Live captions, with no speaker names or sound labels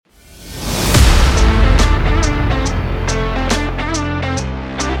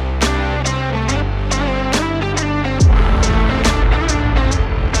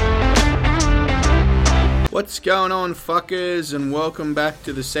going on, fuckers, and welcome back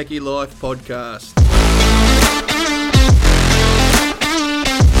to the Seccy Life podcast.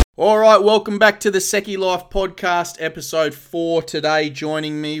 Alright, welcome back to the Seccy Life podcast, episode 4. Today,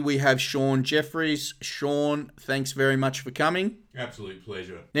 joining me, we have Shaun Jeffries. Shaun, thanks very much for coming. Absolute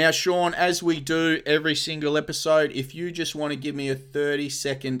pleasure. Now, Shaun, as we do every single episode, if you just want to give me a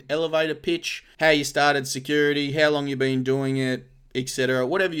 30-second elevator pitch, how you started security, how long you've been doing it, etc.,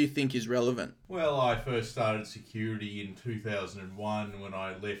 whatever you think is relevant. Well, I first started security in 2001 when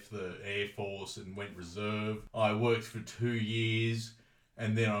I left the Air Force and went reserve. I worked for 2 years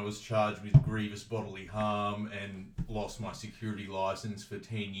and then I was charged with grievous bodily harm and lost my security license for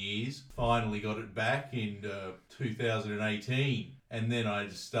 10 years. Finally got it back in 2018 and then I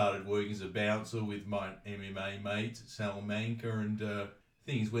just started working as a bouncer with my MMA mates at Salamanca and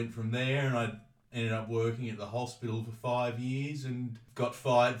things went from there, and I ended up working at the hospital for 5 years and got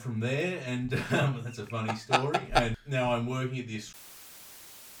fired from there, and that's a funny story. And now I'm working at this,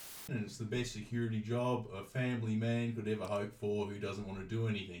 and it's the best security job a family man could ever hope for who doesn't want to do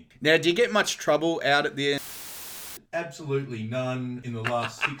anything. Now, do you get much trouble out at the end? Absolutely none in the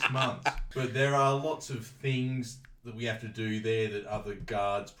last 6 months. But there are lots of things that we have to do there that other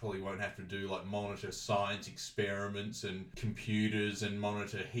guards probably won't have to do, like monitor science experiments and computers and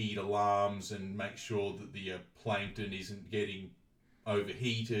monitor heat alarms and make sure that the plankton isn't getting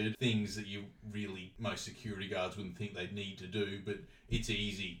overheated. Things that most security guards wouldn't think they'd need to do, but it's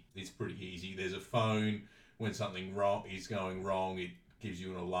easy. It's pretty easy. There's a phone. When something is going wrong, it gives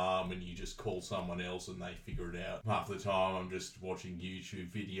you an alarm and you just call someone else and they figure it out. Half the time I'm just watching YouTube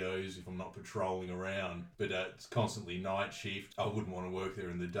videos if I'm not patrolling around, but it's constantly night shift. I wouldn't want to work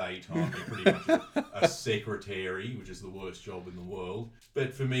there in the daytime. You're pretty much a secretary, which is the worst job in the world.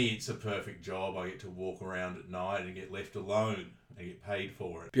 But for me, it's a perfect job. I get to walk around at night and get left alone and get paid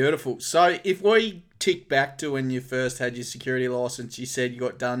for it. Beautiful. So if we tick back to when you first had your security license, you said you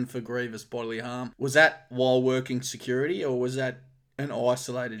got done for grievous bodily harm. Was that while working security, or was that an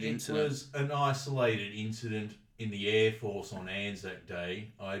isolated incident? It was an isolated incident in the Air Force on Anzac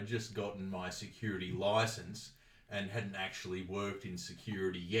Day. I had just gotten my security license and hadn't actually worked in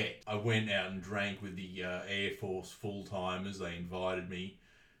security yet. I went out and drank with the Air Force full-timers. They invited me.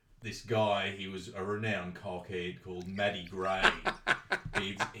 This guy, he was a renowned cockhead called Matty Gray.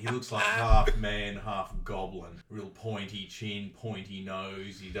 He looks like half man, half goblin. Real pointy chin, pointy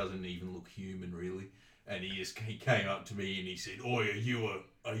nose. He doesn't even look human, really. And he came up to me and he said, "Oi,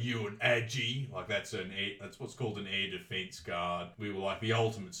 are you an ADGI?" Like that's what's called an air defence guard. We were like the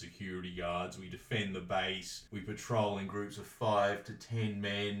ultimate security guards. We defend the base. We patrol in groups of 5 to 10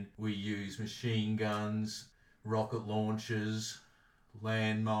 men. We use machine guns, rocket launchers,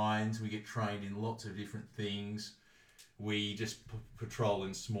 landmines. We get trained in lots of different things. We just patrol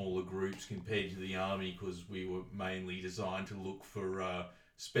in smaller groups compared to the army because we were mainly designed to look for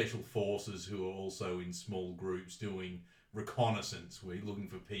special forces who are also in small groups doing reconnaissance. We're looking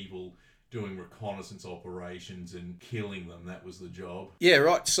for people doing reconnaissance operations and killing them. That was the job. Yeah,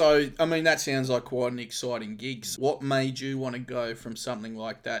 right. So, I mean, that sounds like quite an exciting gig. What made you want to go from something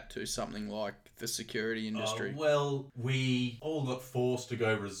like that to something like the security industry? Well, we all got forced to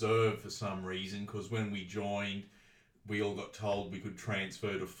go reserve for some reason because when we joined, we all got told we could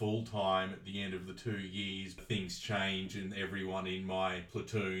transfer to full-time at the end of the 2 years. Things change and everyone in my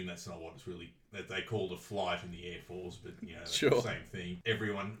platoon, that's not what it's really, that they called a flight in the Air Force, but Sure. The same thing.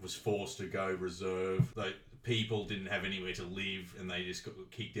 Everyone was forced to go reserve. People didn't have anywhere to live and they just got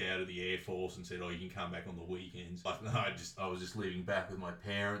kicked out of the Air Force and said, "Oh, you can come back on the weekends." Like, no, I was just living back with my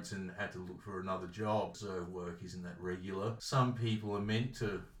parents and had to look for another job. So work isn't that regular. Some people are meant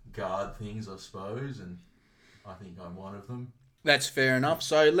to guard things, I suppose, and I think I'm one of them. That's fair enough.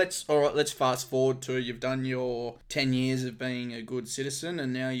 So let's fast forward to you've done your 10 years of being a good citizen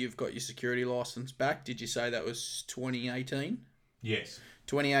and now you've got your security license back. Did you say that was 2018? Yes.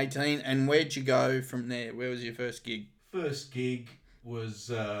 2018. And where'd you go from there? Where was your first gig? First gig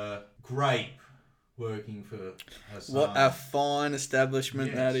was Grape, working for Hassan. What a fine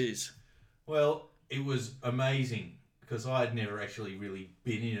establishment that is. Well, it was amazing because I had never actually really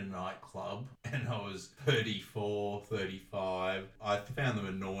been in a nightclub and I was 34, 35. I found them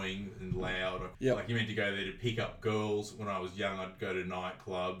annoying and loud. Yep. Like, you meant to go there to pick up girls. When I was young, I'd go to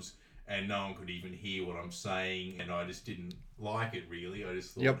nightclubs and no one could even hear what I'm saying and I just didn't like it really. I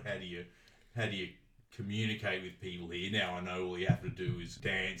just thought, how do you communicate with people here? Now I know all you have to do is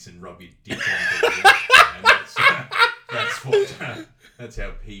dance and rub your dick on people. And that's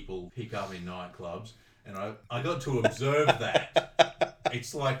how people pick up in nightclubs. And I got to observe that.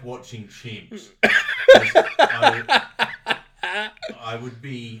 It's like watching chimps. I I would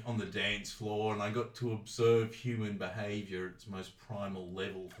be on the dance floor and I got to observe human behaviour at its most primal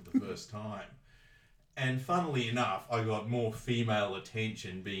level for the first time. And funnily enough, I got more female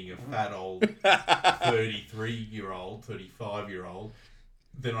attention being a fat old 33-year-old, 35-year-old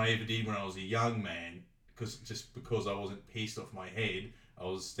than I ever did when I was a young man. Because I wasn't pissed off my head, I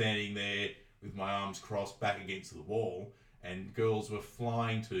was standing there with my arms crossed back against the wall, and girls were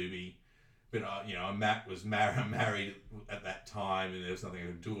flying to me. But I was married at that time, and there was nothing I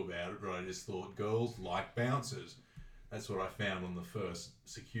could do about it. But I just thought girls like bouncers. That's what I found on the first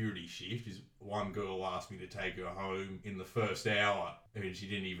security shift. Is one girl asked me to take her home in the first hour, and she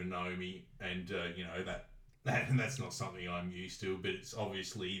didn't even know me, and that's not something I'm used to. But it's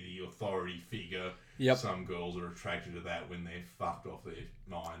obviously the authority figure. Yep. Some girls are attracted to that when they're fucked off their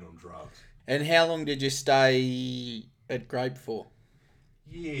mind on drugs. And how long did you stay at Grape for?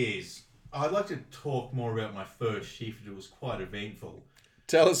 Years. I'd like to talk more about my first shift. It was quite eventful.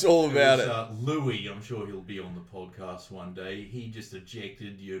 Tell us all about it. Louis, I'm sure he'll be on the podcast one day. He just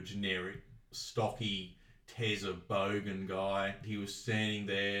ejected your generic, stocky Tezza Bogan guy. He was standing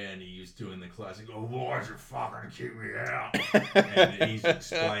there and he was doing the classic, "Oh, why'd you fucking kick me out?" And he's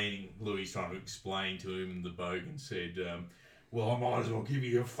explaining, Louis trying to explain to him, and the Bogan said, "Well, I might as well give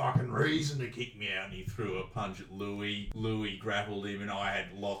you a fucking reason to kick me out." And he threw a punch at Louis. Louis grappled him, and I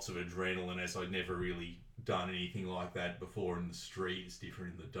had lots of adrenaline as I'd never really done anything like that before in the street. It's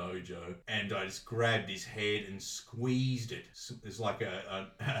different in the dojo. And I just grabbed his head and squeezed it. It's like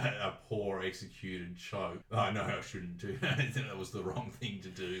a poor executed choke. I know I shouldn't do that. That was the wrong thing to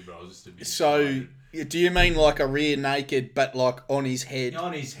do, but I was just a bit excited. Do you mean like a rear naked, but like on his head?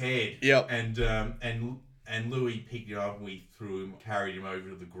 On his head. Yep. And Louis picked it up and we carried him over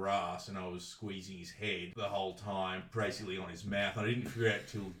to the grass, and I was squeezing his head the whole time, basically on his mouth. I didn't figure out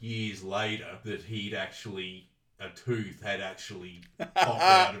till years later that a tooth had actually popped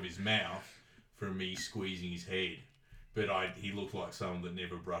out of his mouth from me squeezing his head. But he looked like someone that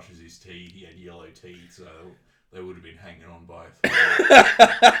never brushes his teeth. He had yellow teeth, so they would have been hanging on by a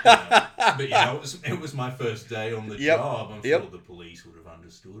thread. But it was my first day on the job. I'm sure the police would have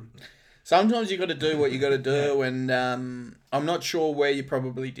understood. Sometimes you got to do what you got to do, and I'm not sure where you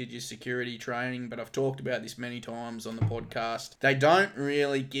probably did your security training, but I've talked about this many times on the podcast. They don't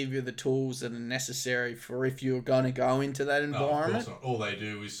really give you the tools that are necessary for if you're going to go into that environment. No, of course not. All they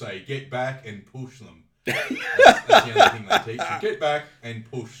do is say, "Get back and push them." That's the only thing they teach you. Get back and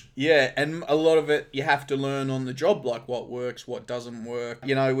push. Yeah, and a lot of it you have to learn on the job, like what works, what doesn't work,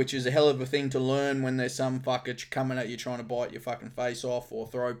 which is a hell of a thing to learn when there's some fucker coming at you trying to bite your fucking face off or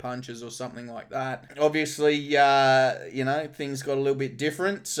throw punches or something like that. Obviously, things got a little bit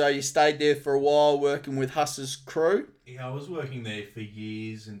different, so you stayed there for a while working with Huss's crew. Yeah, I was working there for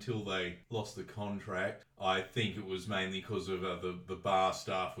years until they lost the contract. I think it was mainly because of the bar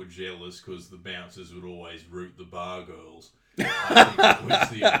staff were jealous because the bouncers would always root the bar girls. I think that was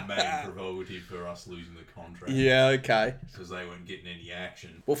the main provocative for us losing the contract. Yeah, okay. Because they weren't getting any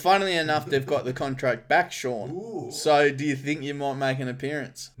action. Well, funnily enough, they've got the contract back, Shaun. Ooh. So do you think you might make an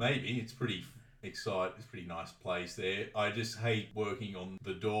appearance? Maybe. It's pretty exciting. It's a pretty nice place there. I just hate working on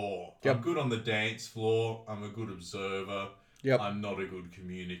the door. Yep. I'm good on the dance floor. I'm a good observer. Yep. I'm not a good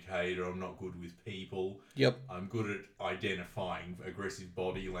communicator. I'm not good with people. Yep. I'm good at identifying aggressive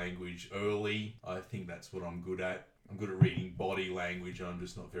body language early. I think that's what I'm good at. I'm good at reading body language. I'm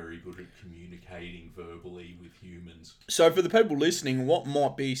just not very good at communicating verbally with humans. So for the people listening, what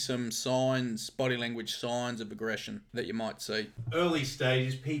might be some body language signs of aggression that you might see? Early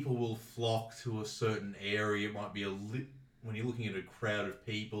stages, people will flock to a certain area. It might be when you're looking at a crowd of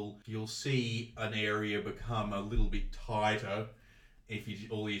people, you'll see an area become a little bit tighter if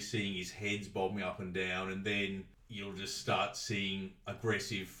all you're seeing is heads bobbing up and down, and then you'll just start seeing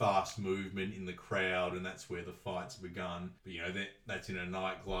aggressive, fast movement in the crowd, and that's where the fight's begun. But, that's in a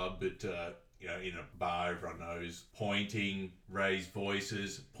nightclub, but, in a bar, everyone knows pointing, raised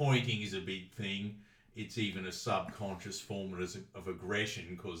voices. Pointing is a big thing. It's even a subconscious form of aggression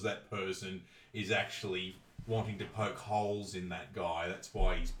because that person is actually wanting to poke holes in that guy. That's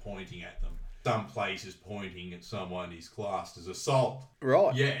why he's pointing at them. Some places pointing at someone is classed as assault.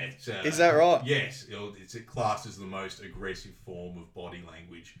 Right. Yeah. Is that right? Yes. It's classed as the most aggressive form of body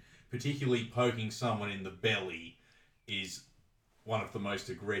language. Particularly poking someone in the belly is one of the most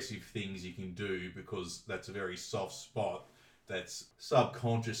aggressive things you can do because that's a very soft spot. That's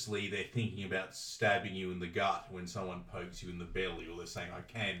subconsciously they're thinking about stabbing you in the gut when someone pokes you in the belly, or they're saying, "I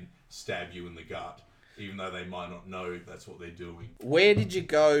can stab you in the gut," even though they might not know that's what they're doing. Where did you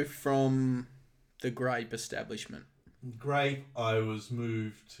go from the Grape establishment? Grape, I was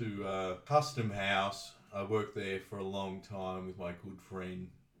moved to a custom house I worked there for a long time with my good friend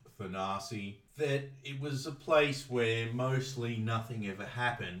Thanasi. That it was a place where mostly nothing ever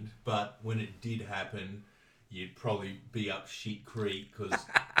happened, but when it did happen, you'd probably be up shit creek because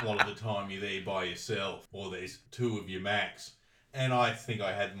a lot of the time you're there by yourself or there's two of you max. And I think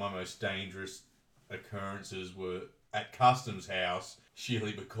I had my most dangerous occurrences were at Customs House,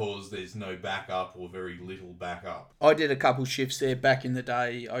 sheerly because there's no backup or very little backup. I did a couple shifts there back in the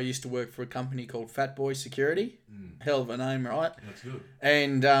day. I used to work for a company called Fat Boy Security. Hell of a name, right? That's good.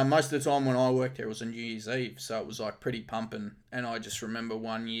 And most of the time when I worked there, it was on New Year's Eve, so it was like pretty pumping. And I just remember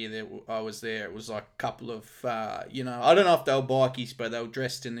one year that I was there, it was like a couple of, I don't know if they were bikies, but they were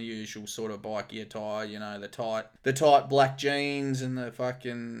dressed in the usual sort of bikie attire, the tight black jeans and the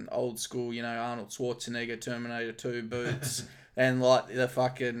fucking old school, Arnold Schwarzenegger Terminator 2 boots. And like the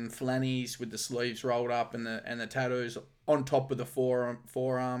fucking flannies with the sleeves rolled up and the tattoos on top of the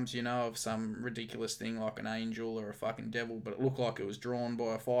forearms, of some ridiculous thing like an angel or a fucking devil, but it looked like it was drawn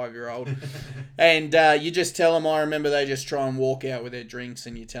by a 5-year-old. And you just tell them, I remember they just try and walk out with their drinks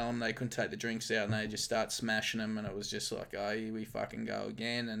and you tell them they couldn't take the drinks out and they just start smashing them and it was just like, oh, here we fucking go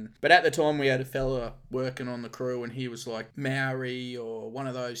again. But at the time we had a fella working on the crew and he was like Maori or one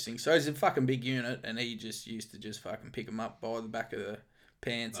of those things. So he's a fucking big unit and he just used to just fucking pick them up by the back of the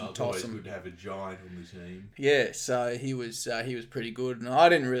pants and toss them. It's always good to have a giant on the team. Yeah, so he was pretty good, and I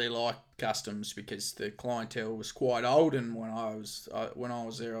didn't really like Customs because the clientele was quite old, and when I was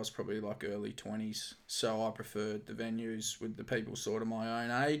there, I was probably like early 20s, so I preferred the venues with the people sort of my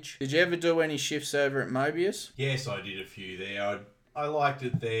own age. Did you ever do any shifts over at Mobius? Yes, I did a few there. I liked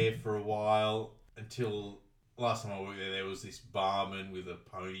it there for a while until last time I worked there was this barman with a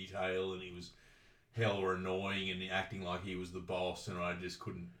ponytail, and he was hella annoying and acting like he was the boss, and I just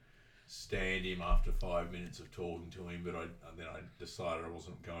couldn't stand him after 5 minutes of talking to him. But then I decided I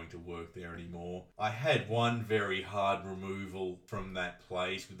wasn't going to work there anymore. I had one very hard removal from that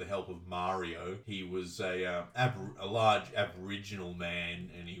place with the help of Mario. He was a large Aboriginal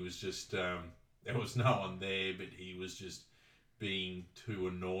man, and he was just there was no one there, but he was just being too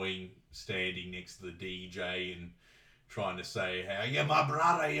annoying, standing next to the DJ and trying to say, how you're my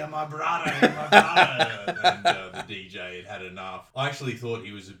brother, you're my brother, you're my brother. And the DJ had enough. I actually thought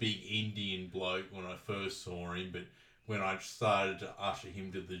he was a big Indian bloke when I first saw him, but when I started to usher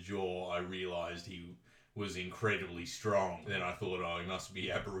him to the door, I realised he was incredibly strong. Then I thought, oh, he must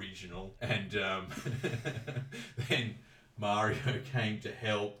be Aboriginal. And then Mario came to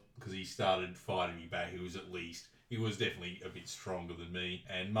help because he started fighting me back. He was definitely a bit stronger than me.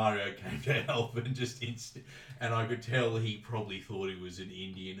 And Mario came to help and and I could tell he probably thought he was an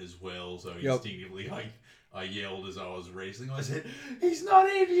Indian as well. So instinctively I yelled as I was wrestling. I said, he's not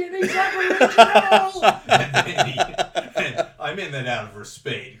Indian, he's Aboriginal! and I meant that out of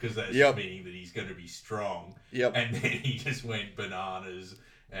respect because that's meaning that he's going to be strong. Yep. And then he just went bananas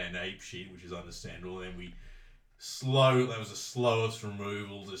and ape shit, which is understandable. Then that was the slowest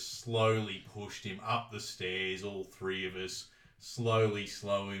removal, just slowly pushed him up the stairs, all three of us, slowly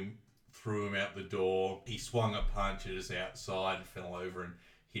threw him out the door. He swung a punch at us outside and fell over and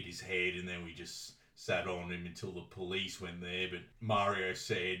hit his head, and then we just sat on him until the police went there. But Mario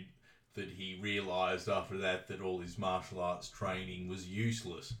said that he realised after that all his martial arts training was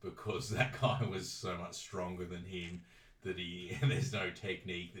useless because that guy was so much stronger than him that there's no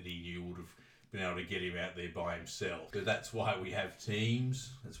technique that he knew would have been able to get him out there by himself. But that's why we have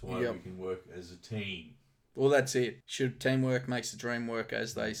teams. That's why we can work as a team. Well, that's it. Teamwork makes the dream work,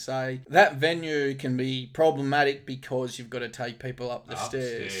 as they say. That venue can be problematic because you've got to take people up the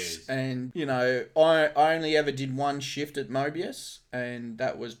stairs. And, I only ever did one shift at Mobius, and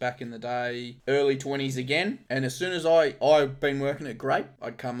that was back in the day, early 20s again. And as soon as I've been working at Grape,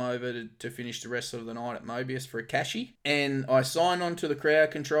 I'd come over to finish the rest of the night at Mobius for a cashy. And I signed on to the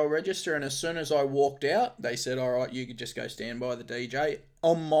crowd control register, and as soon as I walked out, they said, all right, you could just go stand by the DJ.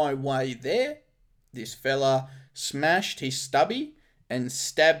 On my way there, this fella smashed his stubby and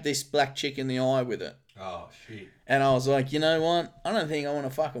stabbed this black chick in the eye with it. Oh, shit. And I was like, you know what? I don't think I want to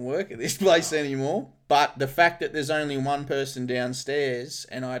fucking work at this place anymore. But the fact that there's only one person downstairs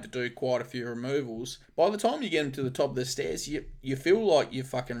and I had to do quite a few removals, by the time you get them to the top of the stairs, you feel like you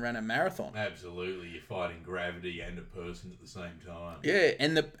fucking ran a marathon. Absolutely. You're fighting gravity and a person at the same time. Yeah,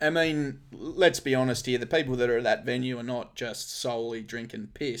 and let's be honest here, the people that are at that venue are not just solely drinking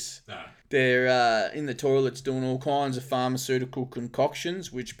piss. No. They're in the toilets doing all kinds of pharmaceutical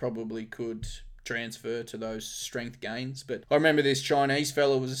concoctions, which probably could transfer to those strength gains. But I remember this Chinese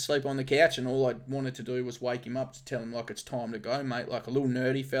fella was asleep on the couch, and all I wanted to do was wake him up to tell him, like, it's time to go, mate. Like a little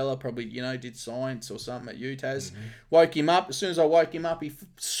nerdy fella, probably, did science or something at UTAS. Woke him up. As soon as I woke him up, he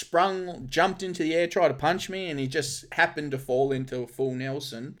jumped into the air, tried to punch me, and he just happened to fall into a full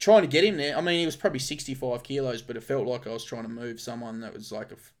Nelson. Trying to get him there. I mean, he was probably 65 kilos, but it felt like I was trying to move someone that was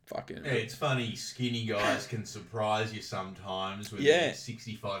like a fucking... Yeah, it's funny, skinny guys can surprise you sometimes with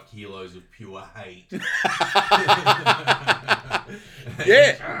 65 kilos of pure hate.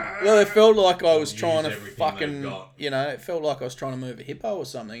 Yeah. Well, it felt like I was trying to fucking, got. It felt like I was trying to move a hippo or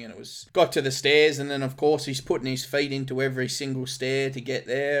something, and it was, got to the stairs, and then, of course, he's putting his feet into every single stair to get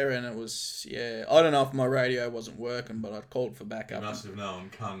there, and it was, I don't know if my radio wasn't working, but I called for backup. He must have known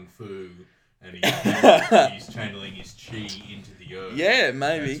Kung Fu, and he's channeling his chi into the earth. Yeah,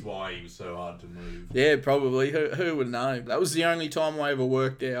 maybe. That's why he was so hard to move. Yeah, probably. Who would know? That was the only time I ever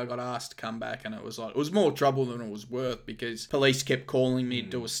worked there. I got asked to come back, and it was more trouble than it was worth, because police kept calling me to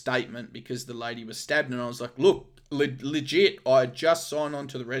do a statement because the lady was stabbed, and I was like, look, legit, I just signed on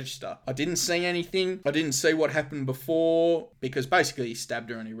to the register. I didn't see anything. I didn't see what happened before, because basically he stabbed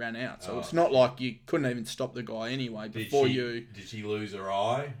her and he ran out. So it's not like you couldn't even stop the guy anyway before you... Did she lose her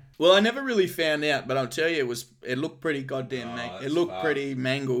eye? Well, I never really found out, but I'll tell you, it looked pretty goddamn it looked pretty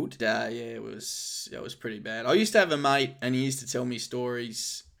mangled. It was pretty bad. I used to have a mate, and he used to tell me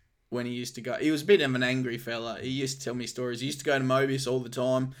stories when he used to go. He was a bit of an angry fella. He used to tell me stories. He used to go to Mobius all the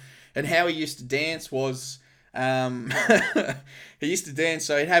time, and how he used to dance was... he used to dance,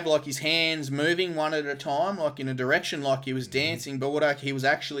 so he'd have like his hands moving one at a time, like in a direction, like he was dancing, but what he was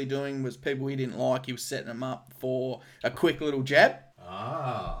actually doing was people he didn't like, he was setting them up for a quick little jab.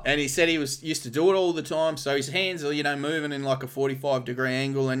 And he said he used to do it all the time, so his hands are, moving in like a 45-degree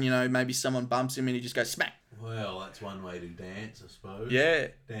angle, and, maybe someone bumps him and he just goes smack. Well, that's one way to dance, I suppose. Yeah.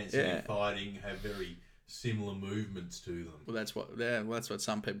 Dancing and fighting have very similar movements to them. Well, that's what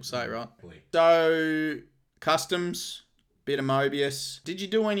some people say, right? Exactly. So, customs, bit of Mobius. Did you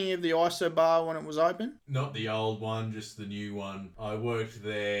do any of the ISO bar when it was open? Not the old one, just the new one. I worked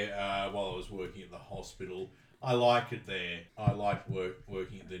there while I was working at the hospital. I like it there. I like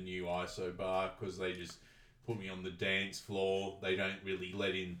working at the new ISO bar because they just put me on the dance floor. They don't really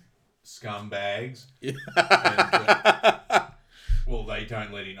let in scumbags. Yeah. Well, they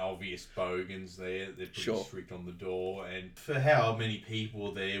don't let in obvious bogans there. They're pretty strict on the door. And for how many people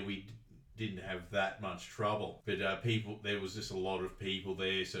were there, we didn't have that much trouble. But there was just a lot of people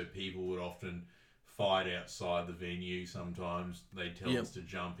there, so people would often fight outside the venue. Sometimes they'd tell us to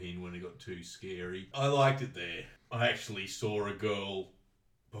jump in when it got too scary. I liked it there. I actually saw a girl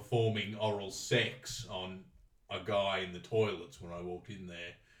performing oral sex on a guy in the toilets when I walked in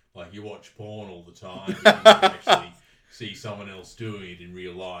there. Like, you watch porn all the time, you can actually see someone else doing it in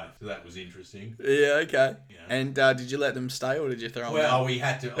real life. So that was interesting. Yeah, okay. Yeah. And did you let them stay, or did you throw them out? Well, we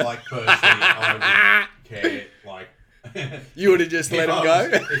had to, like, personally, I wouldn't care, like... You would have just let him go?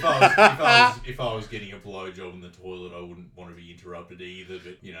 If I was getting a blowjob in the toilet, I wouldn't want to be interrupted either.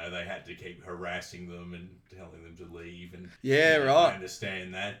 But, they had to keep harassing them and telling them to leave. And right. I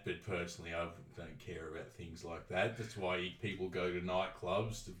understand that, but personally, I don't care about things like that. That's why people go to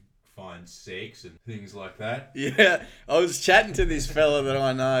nightclubs to find sex and things like that. Yeah, I was chatting to this fella that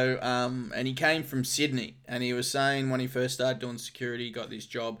I know, and he came from Sydney, and he was saying when he first started doing security, he got this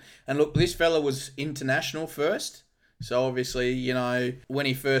job. And look, this fella was international first. So obviously, when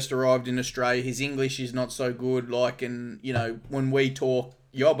he first arrived in Australia, his English is not so good. Like, and when we talk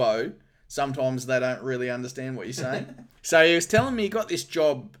yobbo, sometimes they don't really understand what you're saying. So he was telling me he got this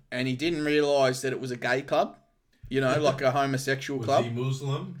job and he didn't realise that it was a gay club, like a homosexual club. Was he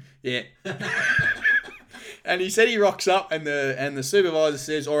Muslim? Yeah. And he said he rocks up and the supervisor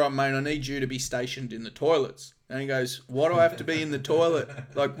says, all right, mate, I need you to be stationed in the toilets. And he goes, why do I have to be in the toilet?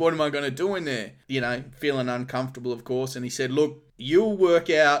 Like, what am I going to do in there? Feeling uncomfortable, of course. And he said, look, you'll work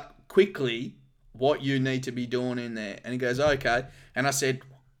out quickly what you need to be doing in there. And he goes, okay. And I said,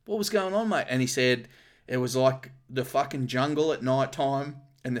 what was going on, mate? And he said, it was like the fucking jungle at night time.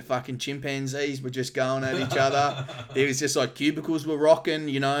 And the fucking chimpanzees were just going at each other. It was just like cubicles were rocking,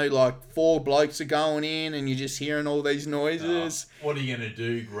 like 4 blokes are going in and you're just hearing all these noises. What are you going to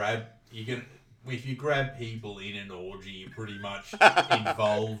do? If you grab people in an orgy, you're pretty much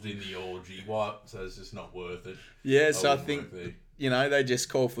involved in the orgy. So it's just not worth it. Yeah, so I think, they just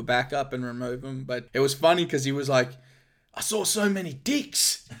call for backup and remove them. But it was funny because he was like, I saw so many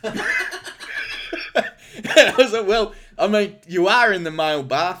dicks. And I was like, well, I mean, you are in the male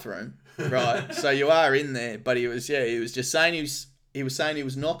bathroom, right? So you are in there. But he was just saying he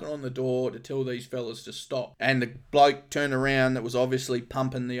was knocking on the door to tell these fellas to stop. And the bloke turned around that was obviously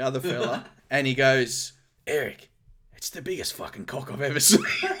pumping the other fella And he goes, Eric, it's the biggest fucking cock I've ever seen.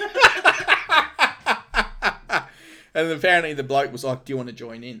 And apparently the bloke was like, do you want to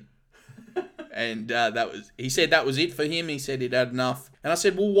join in? And he said that was it for him. He said he'd had enough. And I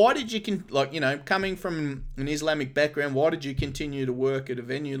said, well, why did you, coming from an Islamic background, why did you continue to work at a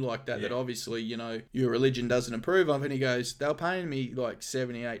venue like that, that obviously, your religion doesn't approve of? And he goes, they were paying me like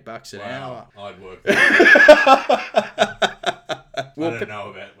 $78 an hour. I'd work there. I don't know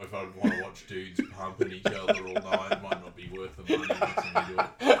about if I'd want to watch dudes pumping each other all night. It might not be worth the money to do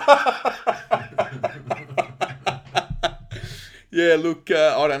it. Yeah, look,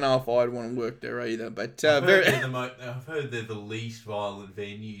 I don't know if I'd want to work there either, but I've heard they're the least violent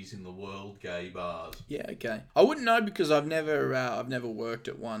venues in the world, gay bars. Yeah, okay. I wouldn't know because I've never worked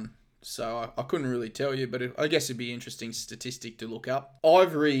at one, so I couldn't really tell you. But I guess it'd be an interesting statistic to look up.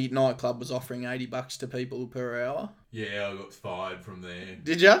 Ivory nightclub was offering $80 to people per hour. Yeah, I got fired from there.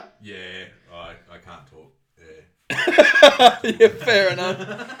 Did ya? Yeah, I can't talk. Yeah. Yeah, fair enough.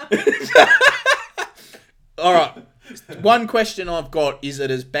 All right. One question I've got, is it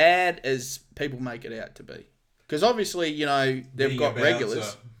as bad as people make it out to be? Because obviously, they've got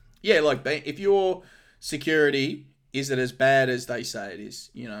regulars. Yeah, like if you're security, is it as bad as they say it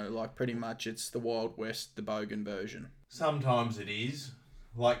is? Like pretty much it's the Wild West, the Bogan version. Sometimes it is.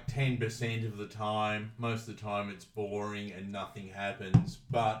 Like 10% of the time. Most of the time it's boring and nothing happens.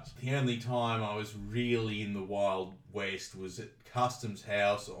 But the only time I was really in the Wild West was at Customs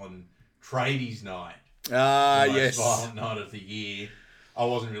House on Tradies Night. Yes. Most violent night of the year. I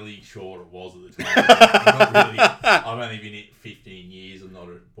wasn't really sure what it was at the time. I've only been in 15 years. I'm not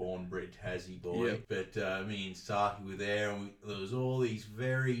a born-bred Tassie boy. Yep. But me and Starkey were there, and there was all these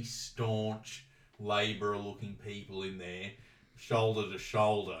very staunch labourer-looking people in there, shoulder to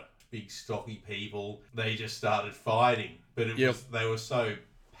shoulder, big stocky people. They just started fighting, but they were so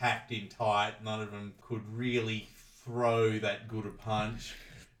packed in tight, none of them could really throw that good a punch.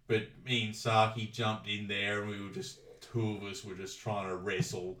 But me and Saki jumped in there, and we were just, two of us were just trying to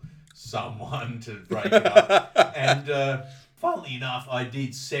wrestle someone to break it up. And funnily enough, I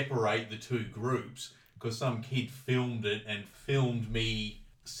did separate the two groups because some kid filmed it and filmed me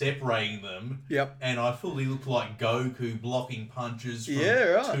separating them. Yep. And I fully looked like Goku blocking punches from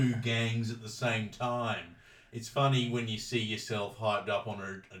two gangs at the same time. It's funny when you see yourself hyped up on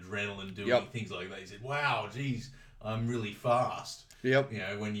adrenaline doing things like that. You said, wow, geez, I'm really fast. Yep.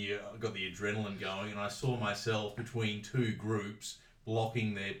 When you got the adrenaline going, and I saw myself between two groups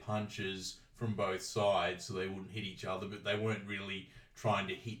blocking their punches from both sides so they wouldn't hit each other, but they weren't really trying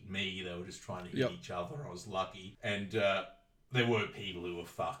to hit me, they were just trying to hit each other. I was lucky. And there were people who were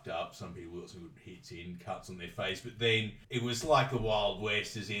fucked up. Some people got some good hits in, cuts on their face, but then it was like the Wild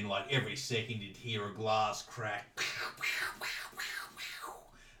West, as in like every second you'd hear a glass crack.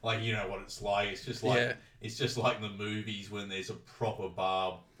 Like, you know what it's like. It's just like it's just like the movies when there's a proper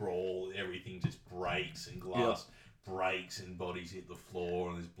bar brawl, everything just breaks and glass breaks and bodies hit the floor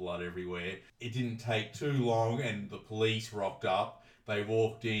and there's blood everywhere. It didn't take too long and the police rocked up. They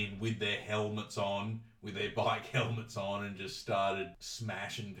walked in with their helmets on, with their bike helmets on, and just started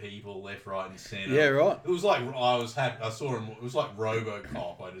smashing people left, right, and centre. Yeah, right. It was like I saw him. It was like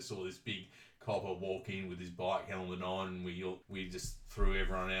RoboCop. I just saw this big copper walk in with his bike helmet on, and we just threw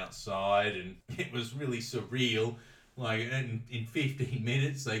everyone outside, and it was really surreal. Like, in 15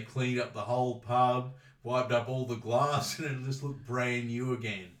 minutes, they cleaned up the whole pub, wiped up all the glass, and it just looked brand new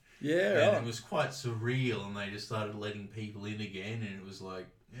again. Yeah, and it was quite surreal, and they just started letting people in again, and it was like,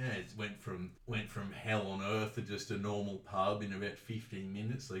 it went from hell on earth to just a normal pub in about 15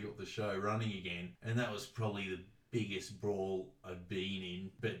 minutes. They got the show running again, and that was probably the biggest brawl I'd been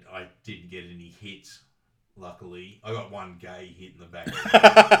in, but I didn't get any hits, luckily. I got one gay hit in the back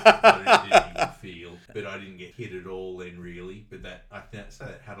I didn't even feel, but I didn't get hit at all then, really. But that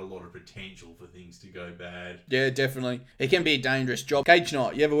had a lot of potential for things to go bad. Yeah, definitely. It can be a dangerous job. Cage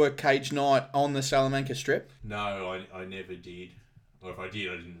night. You ever work cage night on the Salamanca Strip? No, I never did. Or if I did,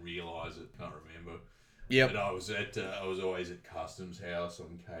 I didn't realise it. Can't remember. Yep. But I was always at Customs House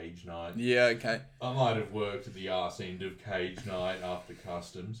on Cage Night. Yeah, okay. I might have worked at the arse end of Cage Night after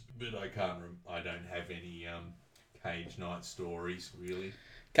Customs, but I don't have any Cage Night stories, really.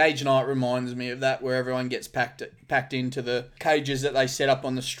 Cage Night reminds me of that, where everyone gets packed into the cages that they set up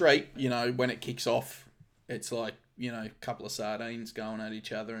on the street. When it kicks off, it's like, a couple of sardines going at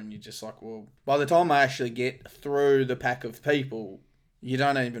each other, and you're just like, well, by the time I actually get through the pack of people, you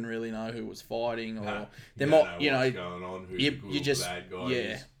don't even really know who was fighting, or they're more, what's going on, who the good or bad guy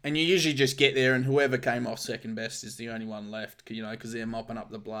is. And you usually just get there, and whoever came off second best is the only one left, because they're mopping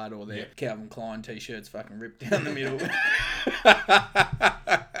up the blood, or their Calvin Klein t-shirts fucking ripped down the middle.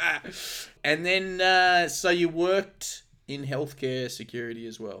 And then, so you worked in healthcare security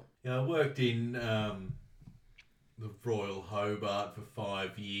as well. Yeah, I worked in the Royal Hobart for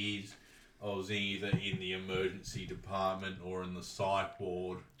 5 years. I was either in the emergency department or in the psych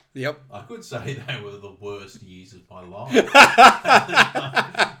ward. Yep. I could say they were the worst years of my life.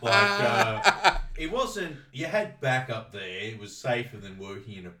 It wasn't, you had backup there. It was safer than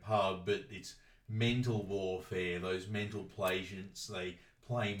working in a pub, but it's mental warfare. Those mental patients, they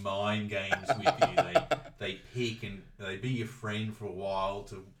play mind games with you. They pick and they be your friend for a while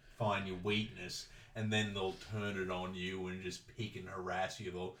to find your weakness, and then they'll turn it on you and just pick and harass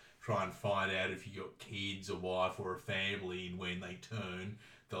you. They'll try and find out if you got kids, a wife, or a family, and when they turn,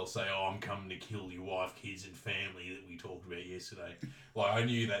 they'll say, "Oh, I'm coming to kill your wife, kids, and family that we talked about yesterday." Like, I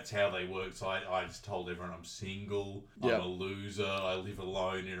knew that's how they work, so I just told everyone I'm single, Yep. I'm a loser, I live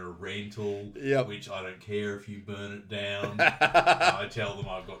alone in a rental, Yep. which I don't care if you burn it down. I tell them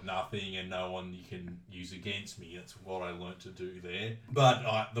I've got nothing and no one you can use against me. That's what I learnt to do there.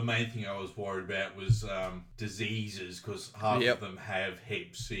 But the main thing I was worried about was diseases, because half Yep. of them have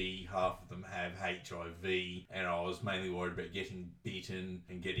Hep C, half of them have HIV, and I was mainly worried about getting bitten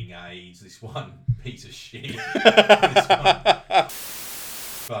and getting AIDS. This one piece of shit. This one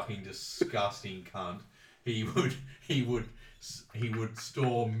fucking disgusting cunt. He would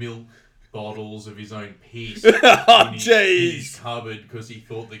store milk bottles of his own piss Oh, in his jeez. cupboard because he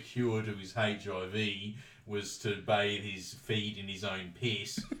thought the cure to his HIV was to bathe his feet in his own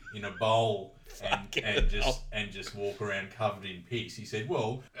piss in a bowl and just walk around covered in piss. He said,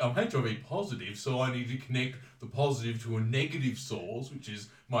 "Well, I'm HIV positive, so I need to connect the positive to a negative source, which is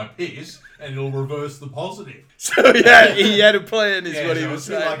my piss, and it'll reverse the positive." So yeah, he had a plan, is what he was it's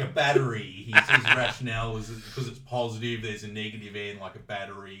a bit saying. like a battery. His rationale was because it's positive, there's a negative end like a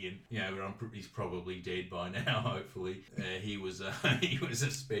battery, and but he's probably dead by now. Hopefully, he was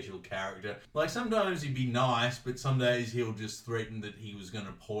a special character. Like, sometimes he'd be nice, but some days he'll just threaten that he was going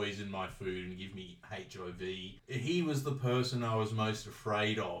to poison my food and give me HIV. He was the person I was most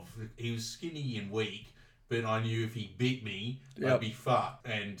afraid of. He was skinny and weak, but I knew if he bit me, Yep. I'd be fucked.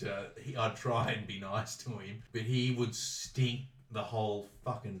 And I'd try and be nice to him. But he would stink the whole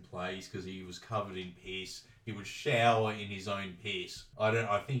fucking place because he was covered in piss. He would shower in his own piss.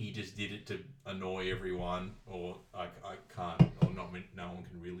 I think he just did it to annoy everyone, or I can't, or not. No one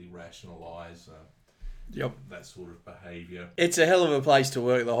can really rationalise Yep. that sort of behaviour. It's a hell of a place to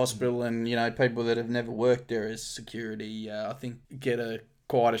work, the hospital, and people that have never worked there as security, I think, get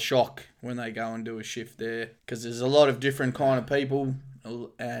quite a shock when they go and do a shift there, because there's a lot of different kind of people,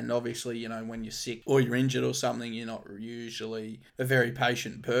 and obviously, when you're sick or you're injured or something, you're not usually a very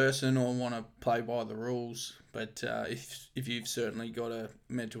patient person or want to play by the rules. But if you've certainly got a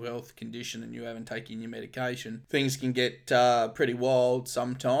mental health condition and you haven't taken your medication, things can get pretty wild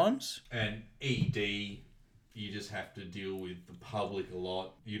sometimes. And ED, you just have to deal with the public a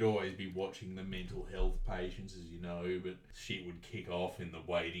lot. You'd always be watching the mental health patients, as you know, but shit would kick off in the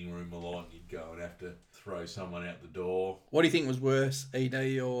waiting room a lot, and you'd go and have to throw someone out the door. What do you think was worse,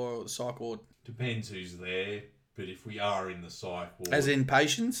 ED or the psych ward? Depends who's there, but if we are in the psych ward... As in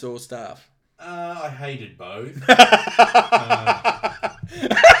patients or staff? I hated both.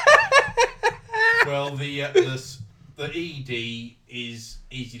 Well, the ED is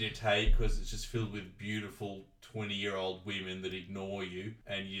easy to take because it's just filled with beautiful 20-year-old women that ignore you,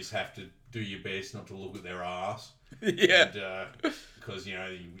 and you just have to do your best not to look at their ass. Yeah. And, because, you'll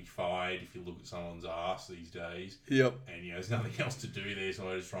be fired if you look at someone's ass these days. Yep. And, there's nothing else to do there, so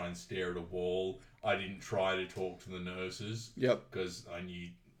I just try and stare at a wall. I didn't try to talk to the nurses. Yep. Because I knew...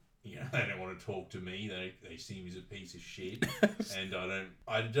 they don't want to talk to me. They see me as a piece of shit, and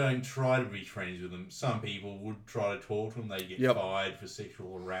I don't try to be friends with them. Some people would try to talk to them. They get fired for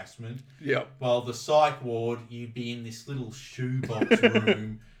sexual harassment. Yep. Well, the psych ward, you'd be in this little shoebox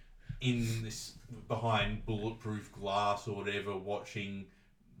room, in this behind bulletproof glass or whatever, watching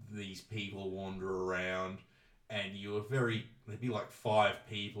these people wander around, and there'd be like 5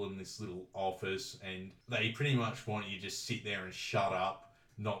 people in this little office, and they pretty much want you to just sit there and shut up,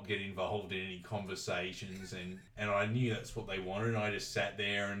 not get involved in any conversations, and I knew that's what they wanted, and I just sat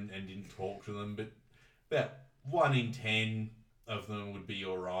there and didn't talk to them. But about 1 in 10 of them would be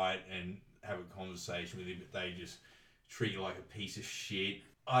alright and have a conversation with you, but they just treat you like a piece of shit.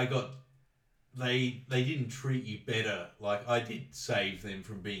 They didn't treat you better. Like, I did save them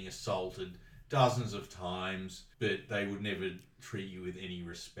from being assaulted dozens of times, but they would never treat you with any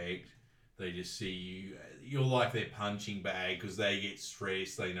respect. They just see you're like their punching bag because they get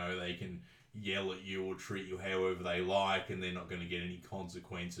stressed. They know they can yell at you or treat you however they like, and they're not going to get any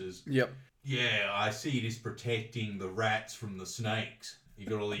consequences. Yep. Yeah, I see it as protecting the rats from the snakes. You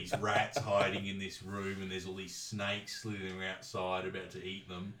got all these rats hiding in this room, and there's all these snakes slithering outside about to eat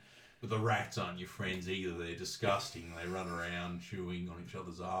them. But the rats aren't your friends either. They're disgusting. They run around chewing on each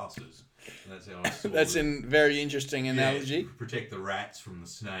other's asses. And that's how I saw That's it. a very interesting analogy. Yeah, protect the rats from the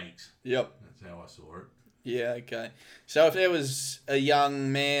snakes. Yep. That's how I saw it. Yeah, okay. So if there was a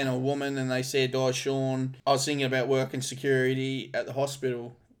young man or woman and they said, "Oh, Shaun, I was thinking about working security at the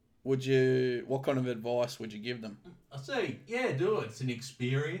hospital," what kind of advice would you give them? I'd say, yeah, do it. It's an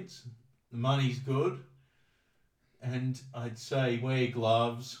experience. The money's good. And I'd say wear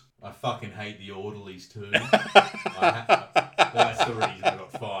gloves. I fucking hate the orderlies too. That's the reason I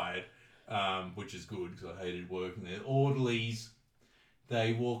got fired, which is good because I hated working there. Orderlies,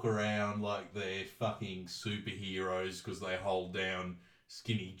 they walk around like they're fucking superheroes because they hold down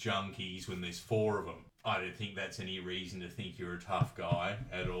skinny junkies when there's 4 of them. I don't think that's any reason to think you're a tough guy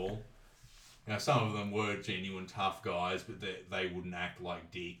at all. Now, some of them were genuine tough guys, but they wouldn't act like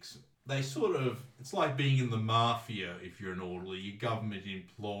dicks. They sort of, it's like being in the mafia if you're an orderly. You're government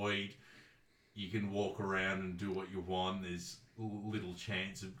employed. You can walk around and do what you want. There's little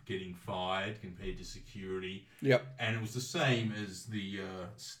chance of getting fired compared to security. Yep. And it was the same as the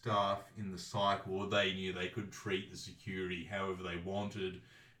staff in the psych ward. They knew they could treat the security however they wanted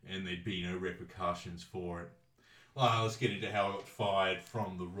and there'd be no repercussions for it. Well, let's get into how I got fired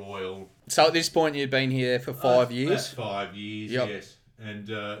from the Royal. So at this point you'd been here for 5 years? That's 5 years, yep. Yes. And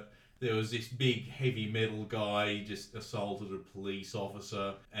there was this big heavy metal guy. He just assaulted a police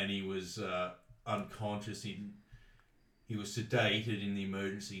officer and he was unconscious. He was sedated in the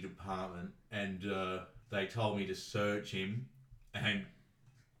emergency department and they told me to search him and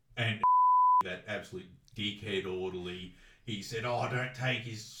that absolute dickhead orderly, he said, "Oh, don't take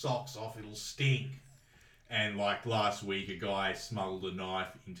his socks off, it'll stink." And like last week, a guy smuggled a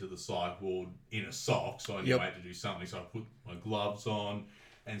knife into the psych ward in a sock, so I knew I had to do something. So I put my gloves on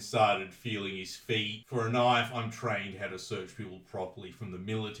and started feeling his feet. For a knife, I'm trained how to search people properly from the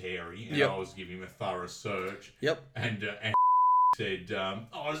military, and I was giving him a thorough search. And said,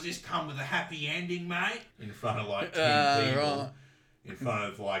 "Oh, does this come with a happy ending, mate?" In front of like 10 people. Right. In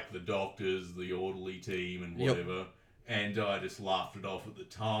front of like the doctors, the orderly team, and whatever. And I just laughed it off at the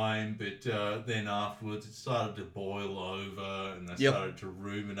time, but then afterwards it started to boil over and I started to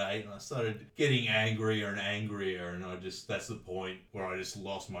ruminate and I started getting angrier and angrier and that's the point where I just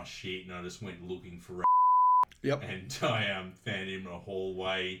lost my shit and I just went looking for and I found him in a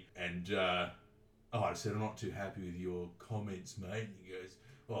hallway and I said, "I'm not too happy with your comments, mate." And he goes,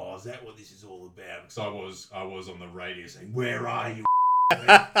 "Oh, is that what this is all about?" Because I was on the radio saying, "Where are you?"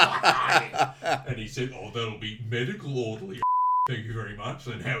 And he said, "Oh, that'll be medical orderly." Thank you very much.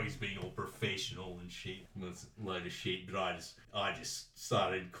 And now he's being all professional and shit. That's a load of shit. But I just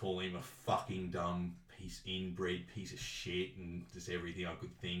started calling him a fucking dumb inbred piece of shit and just everything I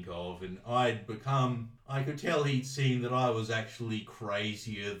could think of. And I could tell he'd seen that I was actually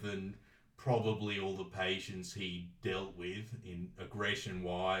crazier than probably all the patients he dealt with in aggression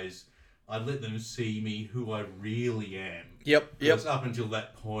wise. I'd let them see me who I really am. Because up until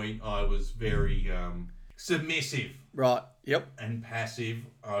that point, I was very submissive. Right, And passive.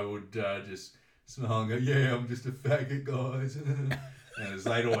 I would just smile and go, "Yeah, I'm just a faggot, guys." As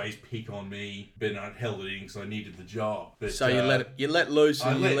they'd always pick on me, but I held it in because I needed the job. But, so you let loose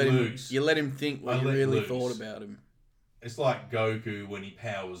and you let him think what you really thought about him. It's like Goku when he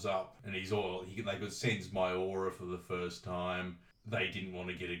powers up and they could sense my aura for the first time. They didn't want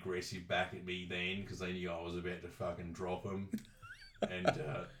to get aggressive back at me then because they knew I was about to fucking drop them. And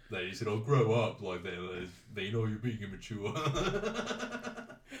they just said, "Oh, grow up," like that. They know you're being immature.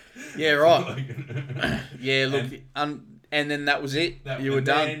 Yeah, right. Yeah, look, and then that was it. You were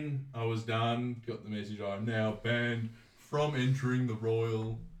done. Then I was done. Got the message. I'm now banned from entering the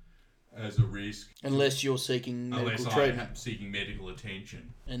Royal as a risk. Unless you're seeking medical treatment. I'm seeking medical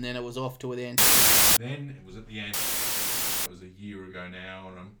attention. And then it was off to the end. Then it was at the end. It was a year ago now,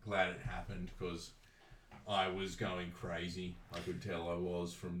 and I'm glad it happened because I was going crazy. I could tell I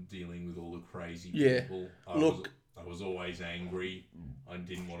was from dealing with all the crazy people. I was always angry. I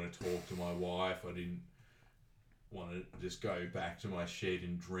didn't want to talk to my wife. I didn't want to just go back to my shed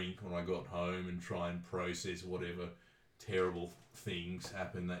and drink when I got home and try and process whatever terrible things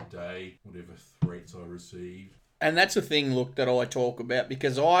happened that day, whatever threats I received. And that's the thing, look, that I talk about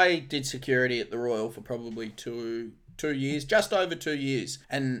because I did security at the Royal for probably 2 years, just over 2 years.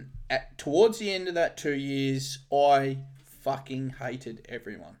 And towards the end of that 2 years, I fucking hated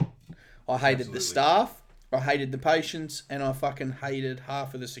everyone. I hated the staff, I hated the patients, and I fucking hated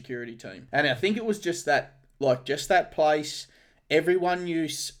half of the security team. And I think it was just that place, everyone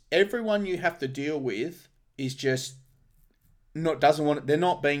you have to deal with is just they're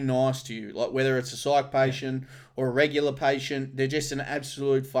not being nice to you. Like whether it's a psych patient or a regular patient, they're just an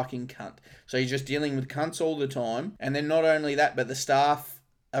absolute fucking cunt. So you're just dealing with cunts all the time. And then not only that, but the staff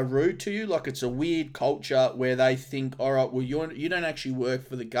are rude to you. Like it's a weird culture where they think, all right, well you don't actually work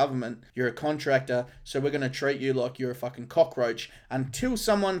for the government. You're a contractor, so we're gonna treat you like you're a fucking cockroach until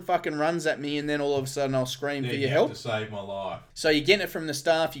someone fucking runs at me, and then all of a sudden I'll scream for your help. To save my life. So you're getting it from the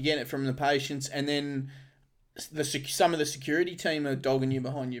staff, you're getting it from the patients, and then some of the security team are dogging you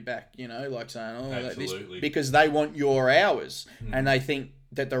behind your back, like saying, "Oh, absolutely," because they want your hours, and they think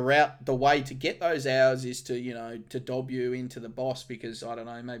that the way to get those hours is to dob you into the boss because I don't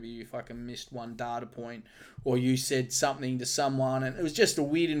know, maybe you fucking missed one data point or you said something to someone, and it was just a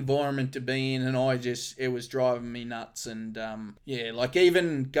weird environment to be in, and it was driving me nuts, and like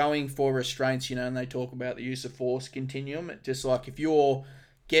even going for restraints, and they talk about the use of force continuum. It just like if you're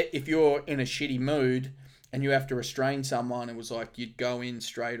in a shitty mood and you have to restrain someone, it was like you'd go in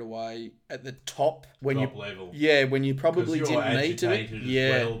straight away at the top level. Yeah, when you probably didn't need to.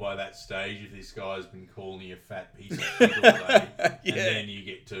 As well by that stage, if this guy's been calling you a fat piece of shit all day, and then you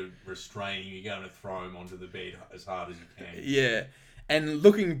get to restrain him, you're going to throw him onto the bed as hard as you can. Yeah. And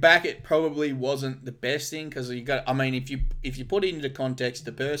looking back, it probably wasn't the best thing because if you put it into context,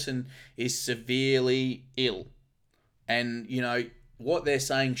 the person is severely ill, and what they're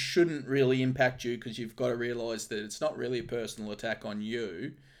saying shouldn't really impact you because you've got to realise that it's not really a personal attack on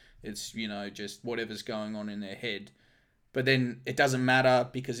you. It's, just whatever's going on in their head. But then it doesn't matter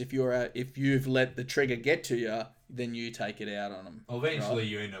because if you've let the trigger get to you, then you take it out on them. Well, eventually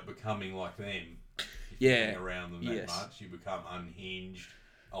you end up becoming like them. If you hang around them that much, you become unhinged,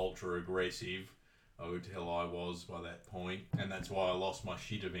 ultra aggressive. I would tell I was by that point. And that's why I lost my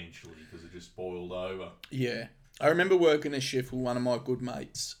shit eventually because it just boiled over. Yeah. I remember working a shift with one of my good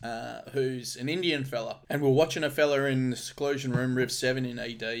mates, who's an Indian fella, and we're watching a fella in the seclusion room, Riv 7 in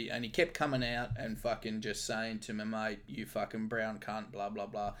ED, and he kept coming out and fucking just saying to my mate, "You fucking brown cunt," blah, blah,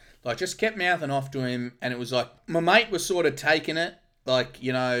 blah. Like, just kept mouthing off to him, and it was like, my mate was sort of taking it, like,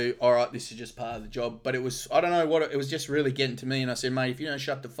 all right, this is just part of the job, but it was, I don't know what, it was just really getting to me, and I said, mate, if you don't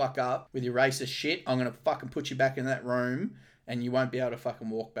shut the fuck up with your racist shit, I'm going to fucking put you back in that room, and you won't be able to fucking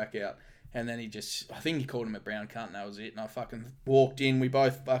walk back out. And then I think he called him a brown cunt, and that was it. And I fucking walked in. We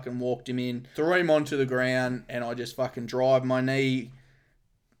both fucking walked him in, threw him onto the ground, and I just fucking drive my knee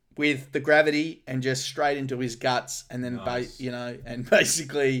with the gravity and just straight into his guts. And then, and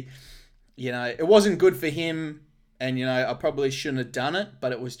basically, it wasn't good for him. And, I probably shouldn't have done it,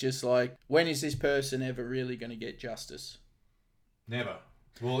 but it was just like, when is this person ever really going to get justice? Never.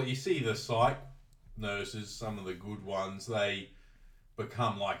 Well, you see the psych nurses, some of the good ones, they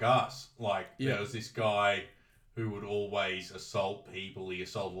become like us. Like, there was this guy who would always assault people. He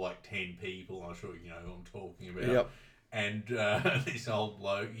assaulted like 10 people. I'm sure you know who I'm talking about. Yep. And this old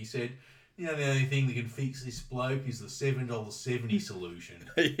bloke, he said, the only thing that can fix this bloke is the $7.70 solution.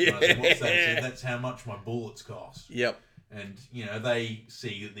 Yeah. And I said, what's that? He said, that's how much my bullets cost. Yep. And, they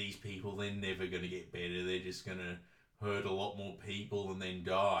see that these people, they're never going to get better. They're just going to hurt a lot more people and then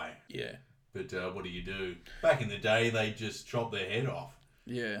die. Yeah. But what do? Back in the day, they just chop their head off.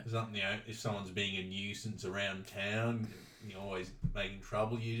 Yeah. Something, if someone's being a nuisance around town, always making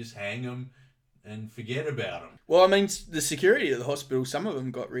trouble, you just hang them and forget about them. Well, the security at the hospital, some of them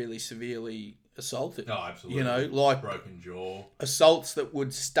got really severely assaulted. Oh, absolutely. Like broken jaw. Assaults that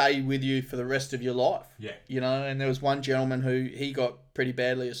would stay with you for the rest of your life. Yeah. And there was one gentleman who he got pretty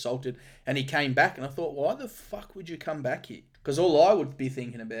badly assaulted and he came back and I thought, why the fuck would you come back here? Because all I would be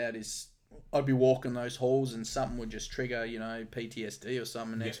thinking about is I'd be walking those halls and something would just trigger, PTSD or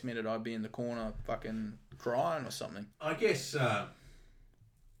something. Next minute I'd be in the corner fucking crying or something. I guess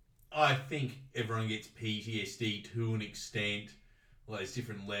I think everyone gets PTSD to an extent. Well, there's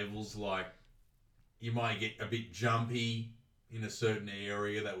different levels. Like, you might get a bit jumpy in a certain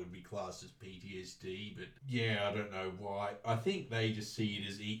area. That would be classed as PTSD. But, yeah, I don't know why. I think they just see it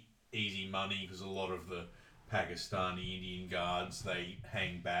as easy money because a lot of the Pakistani Indian guards, they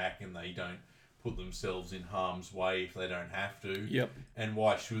hang back and they don't put themselves in harm's way if they don't have to. Yep. And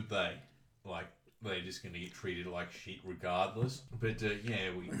why should they? Like, they're just going to get treated like shit regardless. But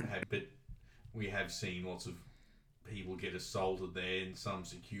we have seen lots of people get assaulted there, and some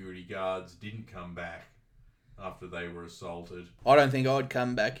security guards didn't come back after they were assaulted. I don't think I'd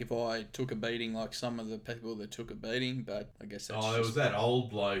come back if I took a beating like some of the people that took a beating, but I guess that's there was that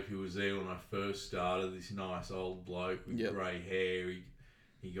old bloke who was there when I first started, this nice old bloke with grey hair.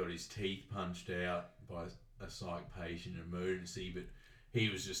 He got his teeth punched out by a psych patient in emergency, but he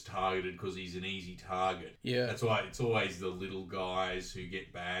was just targeted because he's an easy target. Yeah. That's why it's always the little guys who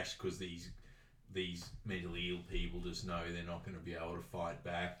get bashed because these mentally ill people just know they're not going to be able to fight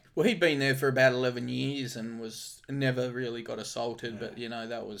back. Well, he'd been there for about 11 years and was never really got assaulted, but,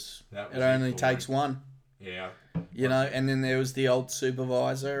 that was That it was only for takes him. one. Yeah. And then there was the old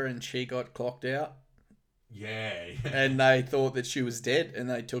supervisor and she got clocked out. Yeah. And they thought that she was dead and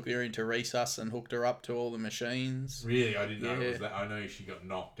they took her into resus and hooked her up to all the machines. Really? I didn't know it was that. I know she got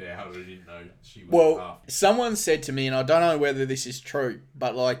knocked out. I didn't know she was Well, tough. someone said to me, and I don't know whether this is true,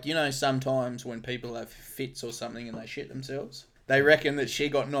 but sometimes when people have fits or something and they shit themselves, they reckon that she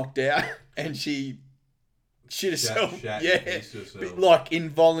got knocked out and she shit herself. Pissed herself. Like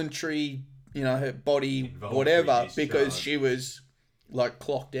involuntary, her body, whatever, discharge. because she was like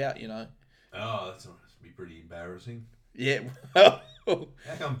clocked out, Oh, that's must be pretty embarrassing. Yeah. How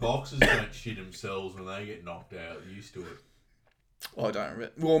come boxers don't shit themselves when they get knocked out? They're used to it. I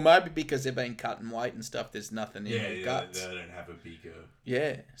don't. Well, maybe because they've been cutting weight and stuff. There's nothing in their guts. They don't have a big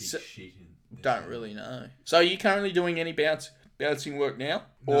shit in. Don't really know. So, are you currently doing any bouncing work now,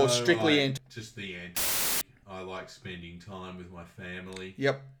 or strictly just the end? I like spending time with my family.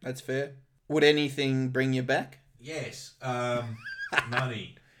 Yep, that's fair. Would anything bring you back? Yes.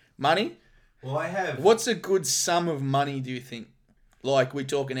 Money. Money? Well, I have. What's a good sum of money? Do you think? Like, we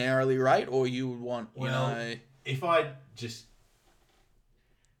talk an hourly rate, or you would want, if I just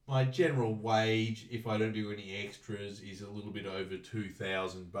my general wage, if I don't do any extras, is a little bit over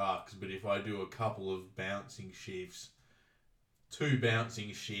 $2,000. But if I do a couple of bouncing shifts, 2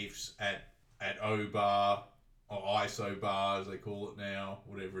 bouncing shifts at O bar or ISO bar as they call it now,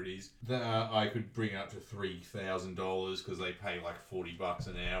 whatever it is, I could bring up to $3,000 because they pay like $40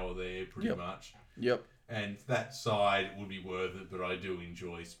 an hour there, pretty much. Yep. And that side would be worth it, but I do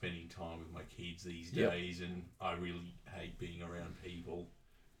enjoy spending time with my kids these days, and I really hate being around people.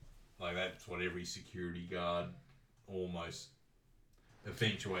 Like, that's what every security guard almost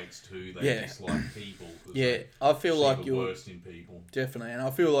eventuates to. They dislike people. Yeah, I feel like you're worst in people. Definitely, and I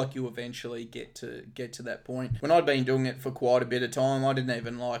feel like you eventually get to that point. When I'd been doing it for quite a bit of time, I didn't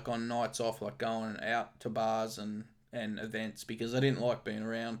even like on nights off, like going out to bars and events, because I didn't like being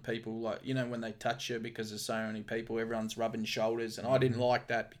around people, like, when they touch you because there's so many people, everyone's rubbing shoulders, and I didn't like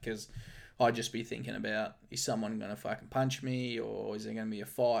that because I'd just be thinking about, is someone going to fucking punch me, or is there going to be a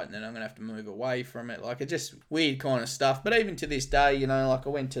fight and then I'm going to have to move away from it? Like, it's just weird kind of stuff. But even to this day, like I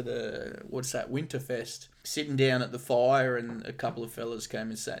went to the, Winterfest, sitting down at the fire, and a couple of fellas came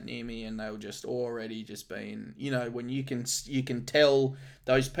and sat near me, and they were just already just being, when you can tell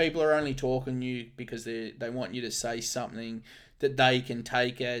those people are only talking to you because they want you to say something that they can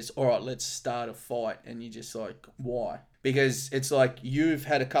take as, all right, let's start a fight. And you're just like, why? Because it's like, you've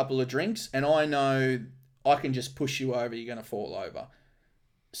had a couple of drinks and I know I can just push you over, you're going to fall over.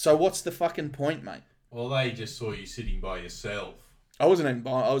 So what's the fucking point, mate? Well, they just saw you sitting by yourself. I wasn't even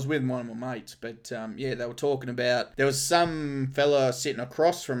by, I was with one of my mates, but they were talking about, there was some fella sitting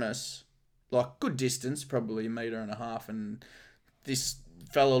across from us, like good distance, probably 1.5 meters, and this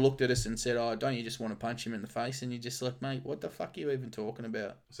fella looked at us and said, oh, don't you just want to punch him in the face? And you're just like, mate, what the fuck are you even talking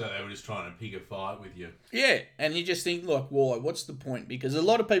about? So they were just trying to pick a fight with you. Yeah, and you just think, like, why? What's the point? Because a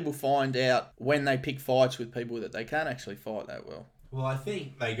lot of people find out when they pick fights with people that they can't actually fight that well. Well, I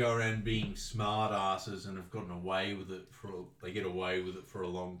think they go around being smart asses and have gotten away with it they get away with it for a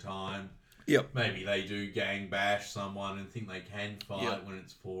long time. Yep. Maybe they do gang bash someone and think they can fight when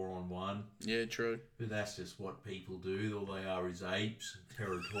it's 4-on-1. Yeah, true. But that's just what people do. All they are is apes,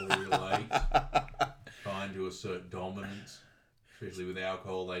 territorial apes, trying to assert dominance. Especially with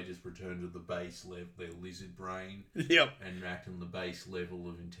alcohol, they just return to the base level, their lizard brain. Yep. And act on the base level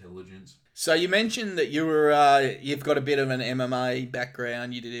of intelligence. So you mentioned that you've got a bit of an MMA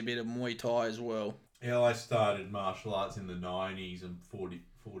background. You did a bit of Muay Thai as well. Yeah, I started martial arts in the 90s. I'm 40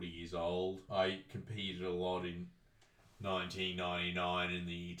 years old. I competed a lot in 1999 and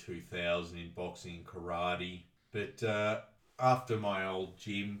the year 2000 in boxing and karate. But after my old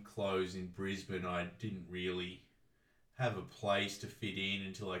gym closed in Brisbane, I didn't really have a place to fit in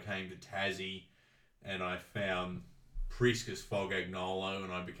until I came to Tassie, and I found Priscus Fogagnolo,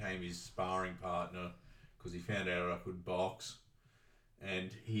 and I became his sparring partner because he found out I could box.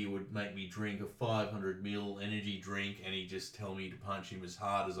 And he would make me drink a 500ml energy drink, and he'd just tell me to punch him as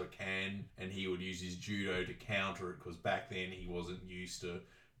hard as I can, and he would use his judo to counter it, because back then he wasn't used to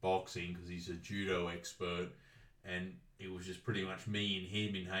boxing because he's a judo expert, and it was just pretty much me and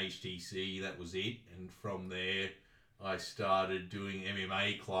him in HTC. That was it. And from there I started doing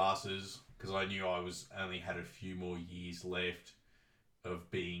MMA classes because I knew I only had a few more years left of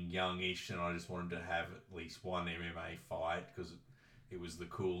being youngish, and I just wanted to have at least one MMA fight because it was the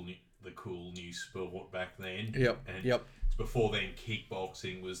cool new sport back then. Yep. And yep. it's before then,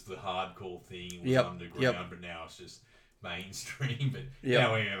 kickboxing was the hardcore thing. It was Yep. underground, but now it's just mainstream. But Yep.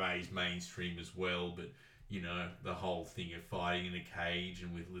 now MMA is mainstream as well. But you know, the whole thing of fighting in a cage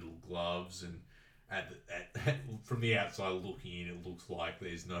and with little gloves and from the outside looking in, it looks like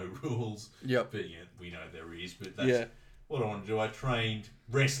there's no rules. Yep. But yeah, we know there is. But that's what I want to do. I trained.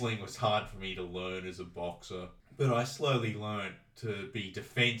 Wrestling was hard for me to learn as a boxer, but I slowly learned to be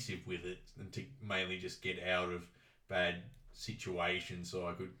defensive with it and to mainly just get out of bad situations so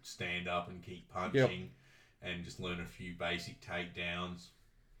I could stand up and keep punching and just learn a few basic takedowns.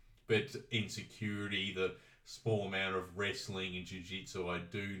 But in security, the small amount of wrestling and jiu-jitsu I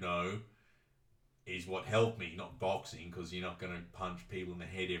do know is what helped me, not boxing, because you're not going to punch people in the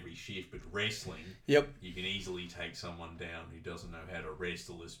head every shift. But wrestling, you can easily take someone down who doesn't know how to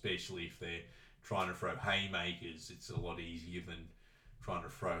wrestle, especially if they're trying to throw haymakers. It's a lot easier than trying to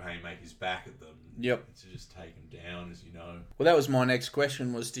throw haymakers back at them. It's just take them down, as you know. Well, that was my next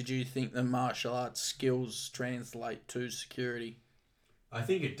question was, did you think the martial arts skills translate to security? I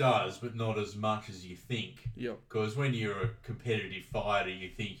think it does, but not as much as you think. Because when you're a competitive fighter, you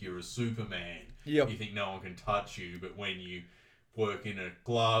think you're a Superman. You think no one can touch you. But when you work in a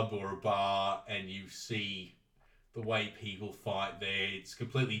club or a bar and you see the way people fight there, it's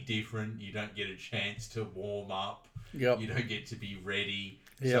completely different. You don't get a chance to warm up. You don't get to be ready.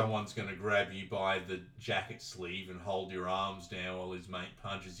 Someone's going to grab you by the jacket sleeve and hold your arms down while his mate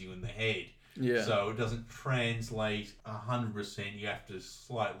punches you in the head. So it doesn't translate 100%. You have to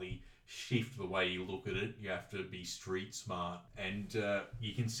slightly shift the way you look at it. You have to be street smart. And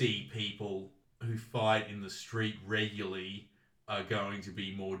you can see people who fight in the street regularly are going to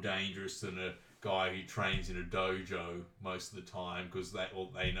be more dangerous than a guy who trains in a dojo most of the time, because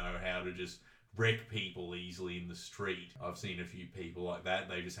they know how to just wreck people easily in the street. I've seen a few people like that.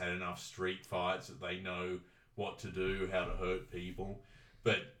 They just had enough street fights that they know what to do, how to hurt people.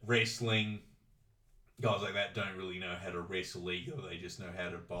 But wrestling, guys like that don't really know how to wrestle either. They just know how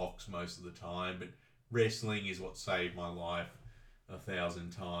to box most of the time. But wrestling is what saved my life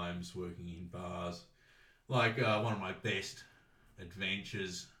 1,000 times working in bars. Like one of my best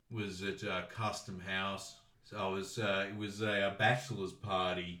adventures was at Custom House. So it was a bachelor's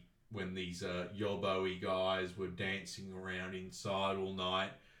party when these yobbo-y guys were dancing around inside all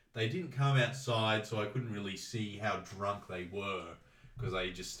night. They didn't come outside, so I couldn't really see how drunk they were, because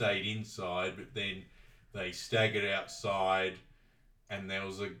they just stayed inside. But then they staggered outside, and there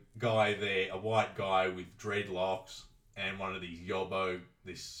was a guy there, a white guy with dreadlocks, and one of these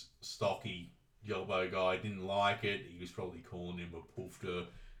this stocky yobbo guy didn't like it. He was probably calling him a poofter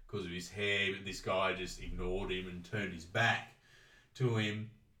because of his hair, but this guy just ignored him and turned his back to him.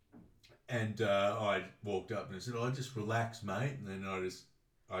 And I walked up and I said, "Oh, just relax, mate." And then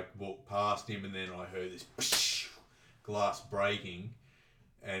I walked past him, and then I heard this glass breaking,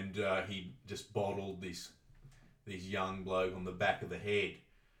 and he just bottled this young bloke on the back of the head.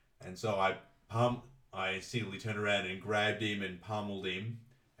 And so I simply turned around and grabbed him and pummeled him,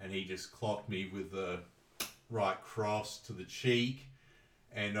 and he just clocked me with the right cross to the cheek,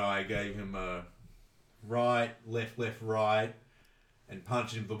 and I gave him a right, left, right, and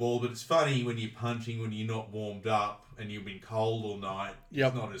punched him for the ball. But it's funny when you're punching when you're not warmed up and you've been cold all night.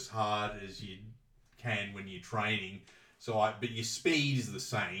 It's not as hard as you can when you're training. But your speed is the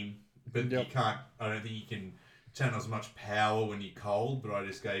same, but you can't. I don't think you can channel as much power when you're cold. But I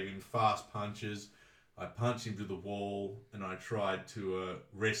just gave him fast punches. I punched him to the wall, and I tried to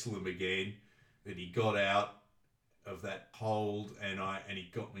wrestle him again, but he got out of that hold, and he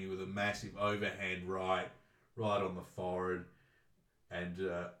got me with a massive overhand right on the forehead, and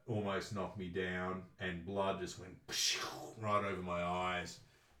almost knocked me down, and blood just went right over my eyes,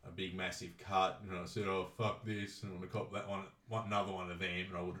 a big massive cut. And I said, "Oh, fuck this," and I want to cop that one, another one of them,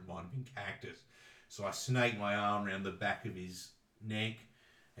 and I wouldn't mind being cactus. So I snaked my arm around the back of his neck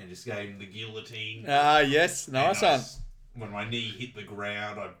and just gave him the guillotine. Yes, nice one. When my knee hit the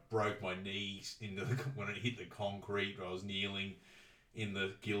ground, I broke my knees when it hit the concrete. I was kneeling in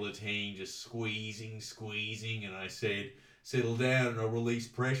the guillotine, just squeezing, and I said, "Settle down and I'll release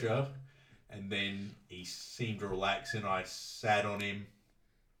pressure." And then he seemed to relax, and I sat on him.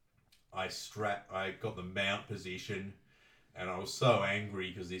 I got the mount position, and I was so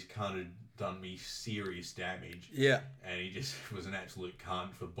angry because this cunt had done me serious damage. And he just was an absolute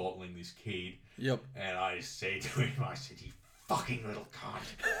cunt for bottling this kid. And I said to him, I said, "You fucking little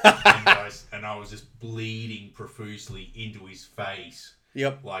cunt." and I was just bleeding profusely into his face.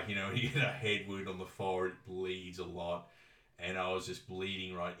 Like, you know, when you get a head wound on the forehead, it bleeds a lot. And I was just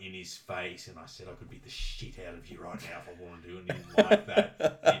bleeding right in his face. And I said, "I could beat the shit out of you right now if I want to." And he didn't like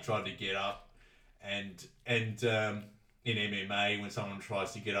that. And he tried to get up. And in MMA, when someone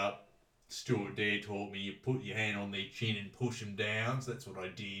tries to get up, Stuart Dare taught me you put your hand on their chin and push them down. So that's what I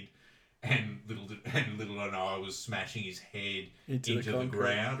did. And little I know I was smashing his head into the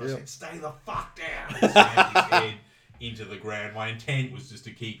ground. I said, "Stay the fuck down!" And smashed his head into the ground. My intent was just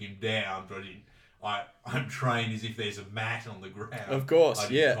to keep him down, but I'm trained as if there's a mat on the ground. Of course, I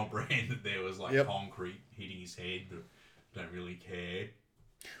didn't comprehend that there was concrete hitting his head, but don't really care.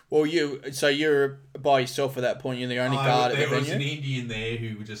 Well, you're by yourself at that point. You're the only guard at the venue. There was an Indian there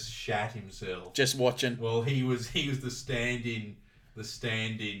who just shat himself. Just watching. Well, he was the stand-in.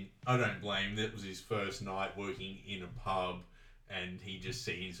 I don't blame him. That was his first night working in a pub, and he just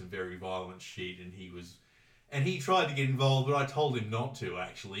seen some very violent shit, and he tried to get involved, but I told him not to,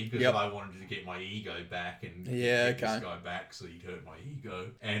 actually, because I wanted to get my ego back and get this guy back, so he'd hurt my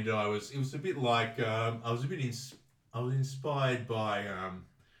ego. And it was a bit like I was inspired by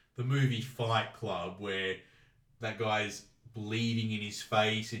the movie Fight Club, where that guy's bleeding in his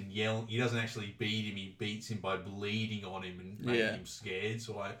face and yelling. He doesn't actually beat him; he beats him by bleeding on him and making him scared.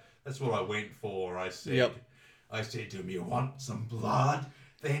 So that's what I went for. I said to him, "You want some blood?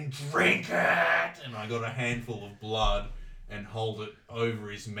 Then drink it." And I got a handful of blood and hold it over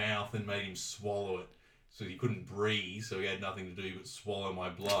his mouth and made him swallow it. So he couldn't breathe, so he had nothing to do but swallow my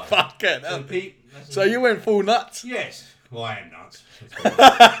blood. Fuck it. So you went full nuts? Yes. Well, I am nuts.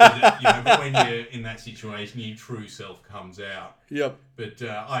 But when you're in that situation, your true self comes out. Yep. But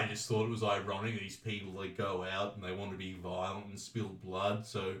I just thought it was ironic. These people, they go out and they want to be violent and spill blood,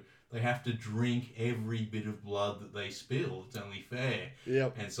 so they have to drink every bit of blood that they spill. It's only fair.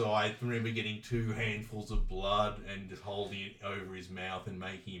 Yep. And so I remember getting 2 handfuls of blood and just holding it over his mouth and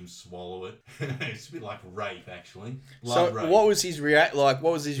making him swallow it. It's a bit like rape, actually. Rape. What was his What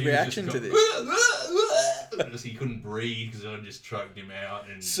was his reaction to this? Because he couldn't breathe because I just choked him out.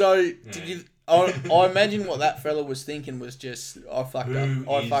 And did you? I imagine what that fella was thinking was just, I fucked up.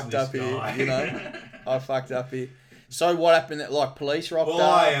 I fucked up guy? Here. I fucked up here. So what happened? Police rocked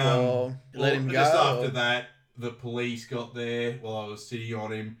up or let him go? Just after that, the police got there while I was sitting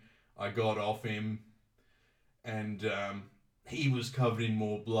on him. I got off him, and he was covered in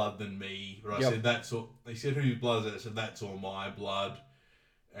more blood than me. But I said, "That's all." They said, "Whose blood is that?" I said, "That's all my blood."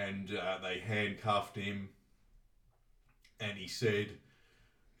 And they handcuffed him, and he said,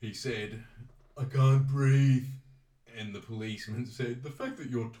 "I can't breathe." And the policeman said, "The fact that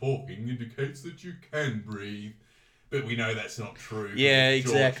you're talking indicates that you can breathe." But we know that's not true. Yeah,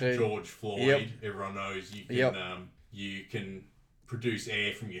 exactly. George Floyd, everyone knows you can produce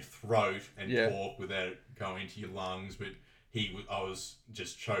air from your throat and talk without it going into your lungs. But I was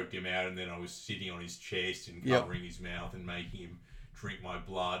just choked him out, and then I was sitting on his chest and covering his mouth and making him drink my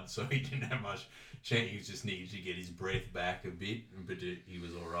blood, so he didn't have much chance. He just needed to get his breath back a bit, but he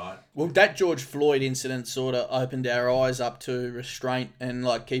was all right. Well, that George Floyd incident sort of opened our eyes up to restraint and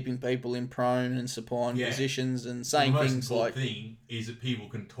keeping people in prone and supine positions and saying things like... The most important thing is that people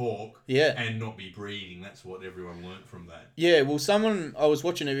can talk and not be breathing. That's what everyone learnt from that. Yeah, well, I was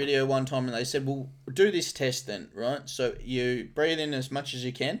watching a video one time and they said, well, do this test then, right? So you breathe in as much as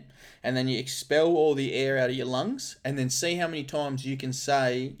you can, and then you expel all the air out of your lungs, and then see how many times you can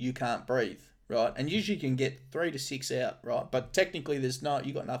say you can't breathe, right? And usually you can get 3 to 6 out, right? But technically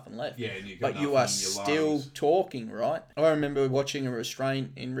you got nothing left. Yeah, and you are still talking, right? I remember watching a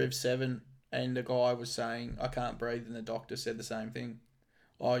restraint in Rev 7, and the guy was saying, I can't breathe, and the doctor said the same thing.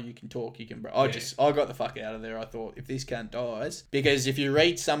 Oh, you can talk, you can breathe. I got the fuck out of there. I thought, if this cunt dies... Because if you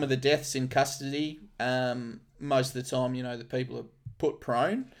read some of the deaths in custody, most of the time, the people are put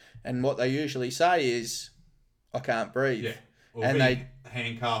prone, and what they usually say is, I can't breathe. Yeah. Or and they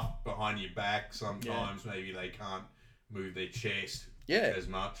handcuffed behind your back sometimes. Yeah. Maybe they can't move their chest as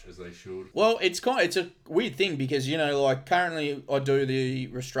much as they should. Well, it's a weird thing because, currently I do the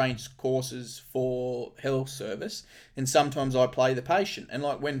restraints courses for health service, and sometimes I play the patient. And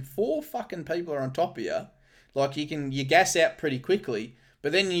when 4 fucking people are on top of you, you gas out pretty quickly,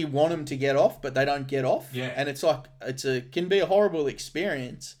 but then you want them to get off, but they don't get off. Yeah. And it's can be a horrible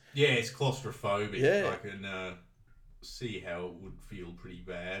experience. Yeah, it's claustrophobic. Yeah. I can see how it would feel pretty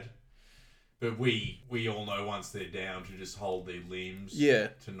bad. But we all know once they're down to just hold their limbs. Yeah.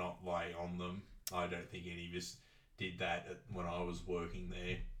 To not lay on them. I don't think any of us did that when I was working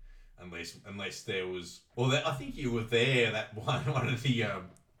there. Unless there was... Well, I think you were there. That one of the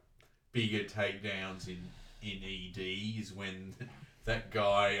bigger takedowns in ED is when that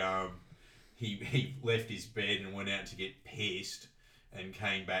guy... He left his bed and went out to get pissed, and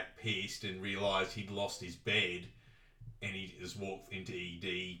came back pissed and realised he'd lost his bed, and he just walked into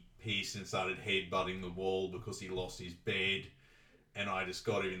ED pissed and started headbutting the wall because he lost his bed, and I just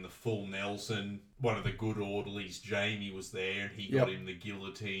got him in the full Nelson. One of the good orderlies, Jamie, was there, and he Yep. got him the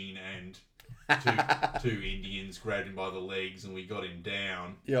guillotine, and two Indians grabbed him by the legs, and we got him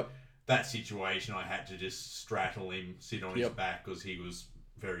down. Yep. That situation, I had to just straddle him, sit on his Yep. back, because he was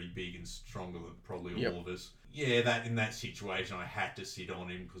very big and stronger than probably Yep. all of us. Yeah, in that situation, I had to sit on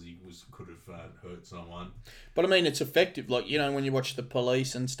him because he could have hurt someone. But I mean, it's effective. Like, you know, when you watch the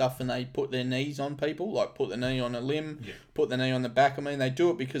police and stuff and they put their knees on people, like put the knee on a limb, put the knee on the back. I mean, they do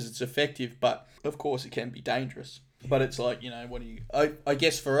it because it's effective, but of course it can be dangerous. But it's like, you know, I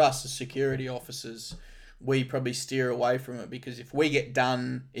guess for us as security officers, we probably steer away from it because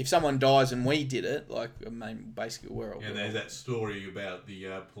if someone dies and we did it, like, I mean, basically we're all... Yeah, there's that story about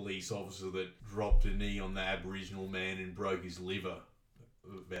the police officer that dropped a knee on the Aboriginal man and broke his liver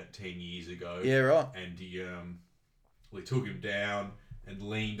about 10 years ago. Yeah, right. And he took him down and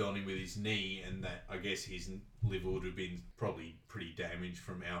leaned on him with his knee, and that, I guess his liver would have been probably pretty damaged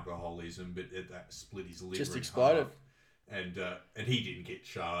from alcoholism, but that split his liver Just in exploded. half. And he didn't get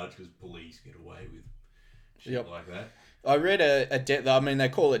charged because police get away with shit like that. I read a death. I mean, they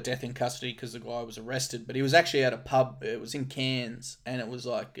call it death in custody because the guy was arrested, but he was actually at a pub. It was in Cairns, and it was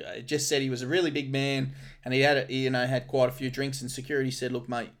like it just said he was a really big man, and he had quite a few drinks. And security said, "Look,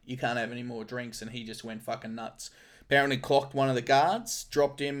 mate, you can't have any more drinks," and he just went fucking nuts. Apparently, clocked one of the guards,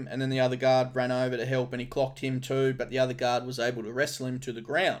 dropped him, and then the other guard ran over to help, and he clocked him too. But the other guard was able to wrestle him to the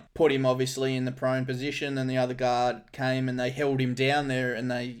ground, put him obviously in the prone position, and the other guard came and they held him down there, and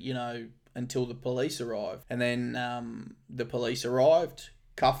they, until the police arrived. And then the police arrived,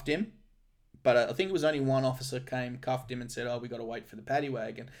 cuffed him. But I think it was only one officer came, cuffed him and said, "Oh, we got to wait for the paddy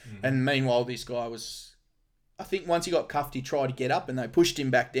wagon." Mm-hmm. And meanwhile, this guy was... I think once he got cuffed, he tried to get up and they pushed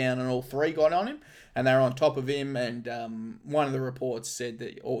him back down and all three got on him. And they were on top of him. And one of the reports said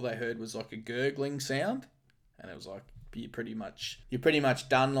that all they heard was like a gurgling sound. And it was like, you're pretty much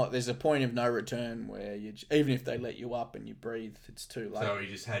done. Like, there's a point of no return where even if they let you up and you breathe, it's too late. So he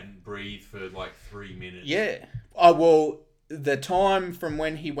just hadn't breathed for like 3 minutes. Yeah. Oh, well, the time from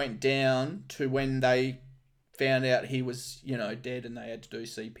when he went down to when they found out he was, dead and they had to do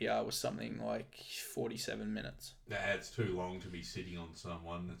CPR was something like 47 minutes. That's too long to be sitting on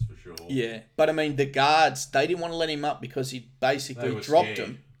someone, that's for sure. Yeah. But I mean, the guards, they didn't want to let him up because he basically dropped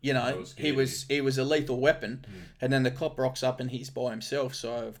him. He was a lethal weapon, and then the cop rocks up and he's by himself.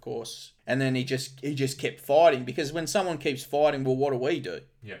 So of course, and then he just kept fighting, because when someone keeps fighting, well, what do?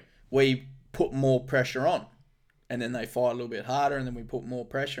 Yeah, we put more pressure on, and then they fight a little bit harder, and then we put more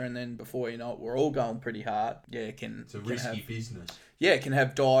pressure, and then before you know it, we're all going pretty hard. Yeah, it's a risky business. Yeah, it can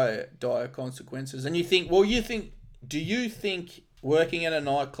have dire consequences. And do you think working at a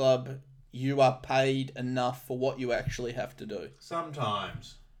nightclub, you are paid enough for what you actually have to do?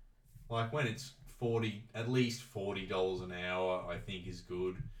 Sometimes. Like when it's at least $40 an hour, I think is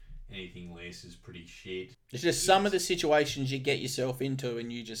good. Anything less is pretty shit. It's just some of the situations you get yourself into,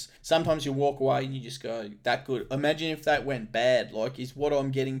 and sometimes you walk away and you just go, that good. Imagine if that went bad. Like, is what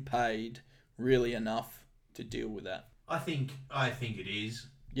I'm getting paid really enough to deal with that? I think it is.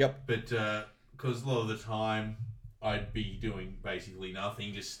 Yep. But because a lot of the time I'd be doing basically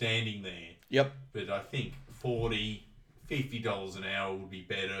nothing, just standing there. Yep. But I think $50 an hour would be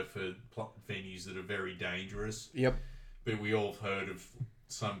better for venues that are very dangerous. Yep. But we all have heard of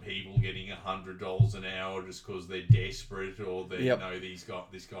some people getting $100 an hour just because they're desperate, or they know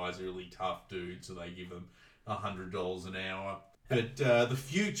this guy's a really tough dude, so they give them $100 an hour. But the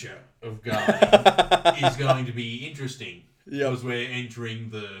future of guarding is going to be interesting, because we're entering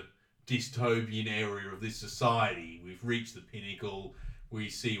the dystopian area of this society. We've reached the pinnacle. We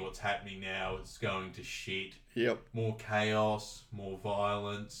see what's happening now. It's going to shit. Yep. More chaos, more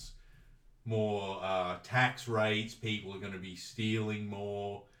violence, more tax rates. People are going to be stealing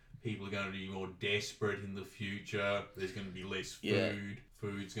more. People are going to be more desperate in the future. There's going to be less food. Yeah.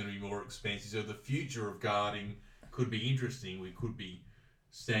 Food's going to be more expensive. So the future of guarding could be interesting. We could be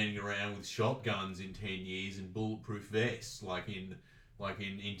standing around with shotguns in 10 years and bulletproof vests, like in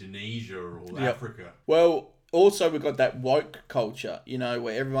Indonesia or Africa. Well, also we've got that woke culture,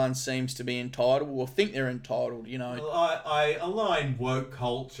 where everyone seems to be entitled or think they're entitled, Well, I align woke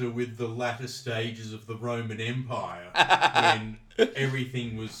culture with the latter stages of the Roman Empire, when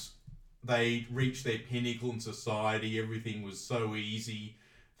they reached their pinnacle in society. Everything was so easy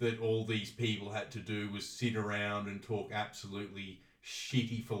that all these people had to do was sit around and talk absolutely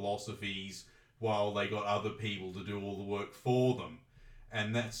shitty philosophies while they got other people to do all the work for them.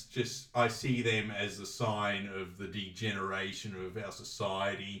 And that's just, I see them as a sign of the degeneration of our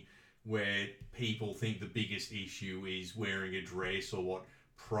society, where people think the biggest issue is wearing a dress or what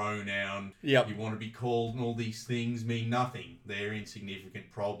pronoun. Yep. You want to be called, and all these things mean nothing. They're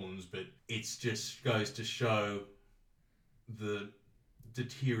insignificant problems, but it just goes to show the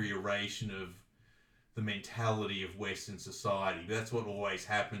deterioration of the mentality of Western society. That's what always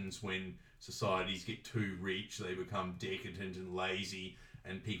happens when societies get too rich. They become decadent and lazy,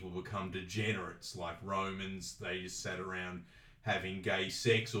 and people become degenerates. Like Romans, they just sat around having gay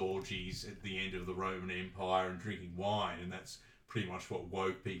sex orgies at the end of the Roman Empire and drinking wine, and that's pretty much what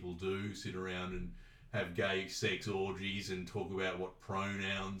woke people do, sit around and have gay sex orgies and talk about what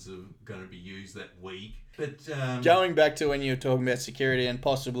pronouns are going to be used that week. But going back to when you were talking about security and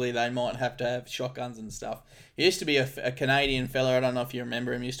possibly they might have to have shotguns and stuff. He used to be a Canadian fella. I don't know if you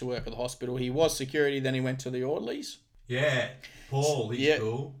remember him. He used to work at the hospital. He was security, then he went to the orderlies. yeah, Paul, he's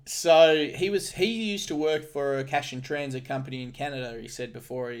cool. So he used to work for a cash and transit company in Canada, he said,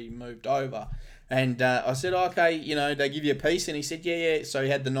 before he moved over. And I said, okay, they give you a piece. And he said, yeah. So he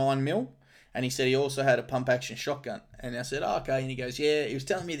had the 9mm. And he said he also had a pump-action shotgun. And I said, okay. And he goes, yeah. He was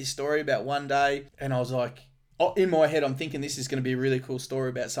telling me this story about one day. And I was like, in my head, I'm thinking this is going to be a really cool story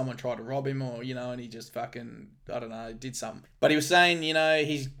about someone tried to rob him or, and he just fucking, I don't know, did something. But he was saying,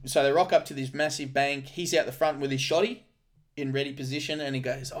 so they rock up to this massive bank. He's out the front with his shotty in ready position. And he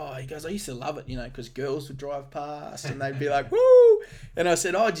goes, I used to love it, because girls would drive past and they'd be like, woo. And I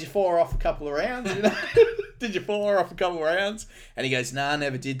said, did you fire off a couple of rounds, Did you fire off a couple of rounds? And he goes, nah, I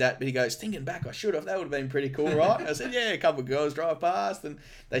never did that. But he goes, thinking back, I should have. That would have been pretty cool, right? I said, yeah, a couple of girls drive past and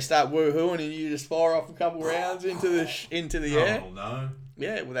they start woohooing and you just fire off a couple of rounds into the air. Oh, no.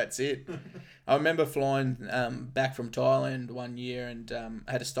 Yeah, well, that's it. I remember flying back from Thailand one year and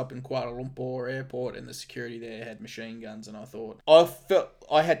I had to stop in Kuala Lumpur airport and the security there had machine guns and I felt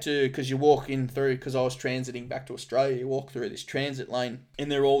I had to, because you walk in through, because I was transiting back to Australia, you walk through this transit lane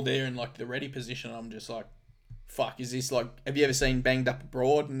and they're all there in like the ready position. I'm just like, fuck, is this like, have you ever seen Banged Up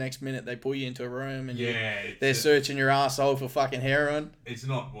Abroad and next minute they pull you into a room and they're searching your asshole for fucking heroin? It's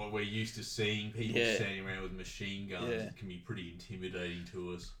not what we're used to seeing, people standing around with machine guns. Yeah. It can be pretty intimidating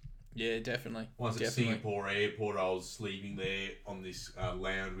to us. Yeah, definitely. Once at Singapore airport, I was sleeping there on this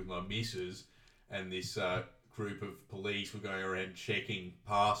lounge with my missus and this group of police were going around checking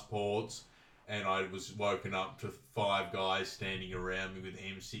passports. And I was woken up to 5 guys standing around me with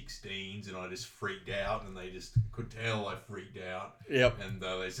M16s, and I just freaked out, and they just could tell I freaked out. Yep. And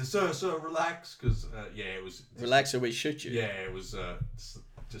they said, sir, relax, because, it was... Relax or we shoot you. Yeah, it was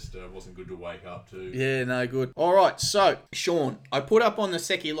just wasn't good to wake up to. Yeah, no good. All right, so, Shaun, I put up on the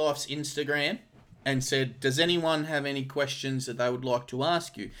Seccy Life's Instagram and said, does anyone have any questions that they would like to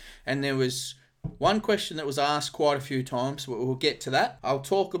ask you? And there was... one question that was asked quite a few times, but we'll get to that. I'll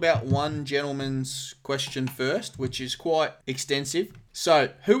talk about one gentleman's question first, which is quite extensive. So,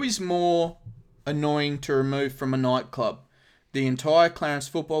 who is more annoying to remove from a nightclub? The entire Clarence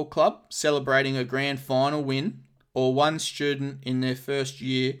Football Club celebrating a grand final win, or one student in their first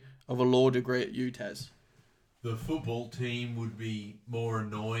year of a law degree at UTAS? The football team would be more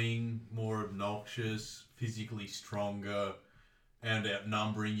annoying, more obnoxious, physically stronger, and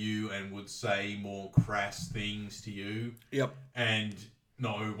outnumbering you and would say more crass things to you. Yep. And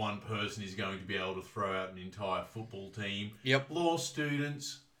no one person is going to be able to throw out an entire football team. Yep. Law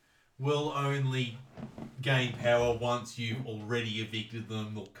students will only gain power once you've already evicted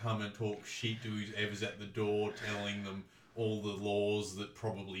them. They'll come and talk shit to whoever's at the door, telling them all the laws that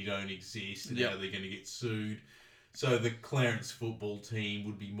probably don't exist and how they're going to get sued. So the Clarence football team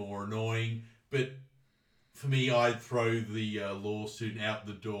would be more annoying, but... for me, I'd throw the law student out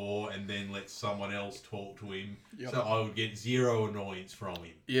the door and then let someone else talk to him. Yep. So I would get zero annoyance from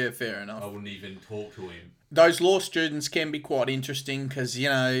him. Yeah, fair enough. I wouldn't even talk to him. Those law students can be quite interesting because,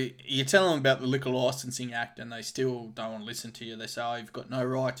 you tell them about the Liquor Licensing Act and they still don't want to listen to you. They say, you've got no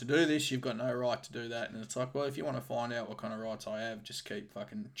right to do this, you've got no right to do that. And it's like, well, if you want to find out what kind of rights I have, just keep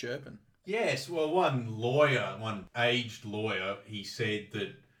fucking chirping. Yes, well, one aged lawyer, he said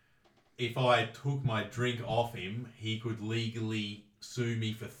that if I took my drink off him, he could legally sue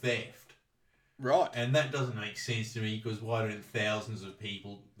me for theft. Right. And that doesn't make sense to me because why don't thousands of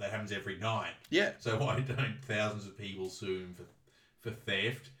people, that happens every night. Yeah. So why don't thousands of people sue him for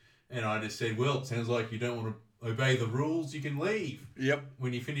theft? And I just said, well, it sounds like you don't want to obey the rules, you can leave. Yep.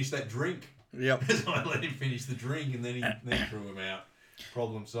 When you finish that drink. Yep. So I let him finish the drink and then he threw him out.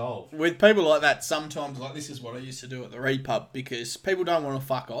 Problem solved. With people like that, sometimes, like this is what I used to do at the repub because people don't want to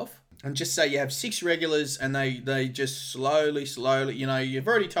fuck off. And just say you have 6 regulars and they just slowly, you've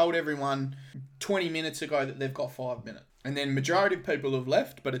already told everyone 20 minutes ago that they've got 5 minutes. And then majority of people have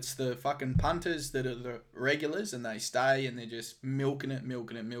left, but it's the fucking punters that are the regulars and they stay and they're just milking it.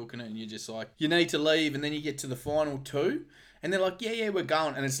 And you're just like, you need to leave. And then you get to the final 2 And they're like, yeah, we're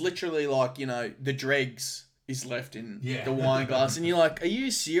going. And it's literally like, the dregs is left in Yeah. the wine glass. And you're like, are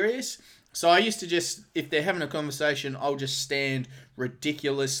you serious? So I used to just, if they're having a conversation, I'll just stand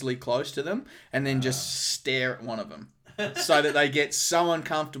ridiculously close to them and then just stare at one of them so that they get so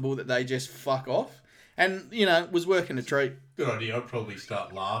uncomfortable that they just fuck off. And, it was working a treat. Good idea. I'd probably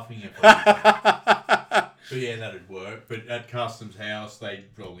start laughing if I did that. But yeah, that'd work. But at Customs House, they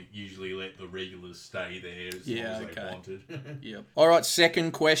probably usually let the regulars stay there as long as they wanted. Yep. All right,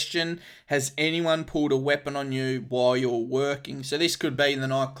 second question. Has anyone pulled a weapon on you while you're working? So this could be in the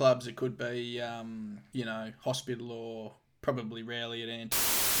nightclubs. It could be, hospital or probably rarely at Ant.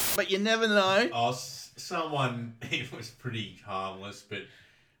 But you never know. Oh, someone, it was pretty harmless, but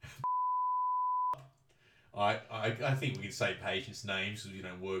I think we can say patients' names because we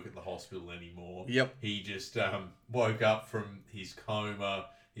don't work at the hospital anymore. Yep. He just woke up from his coma,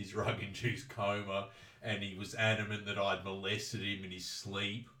 his drug-induced coma, and he was adamant that I'd molested him in his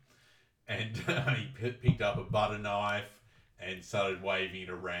sleep. And he picked up a butter knife and started waving it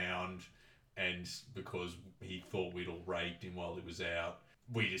around. And because he thought we'd all raped him while he was out,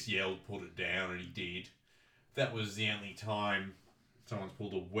 we just yelled, put it down, and he did. That was the only time someone's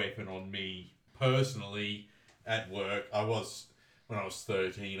pulled a weapon on me personally at work. When I was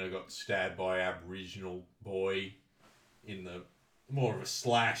 13, I got stabbed by an Aboriginal boy in the, more of a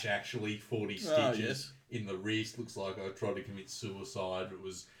slash actually, 40 stitches in the wrist. Looks like I tried to commit suicide. It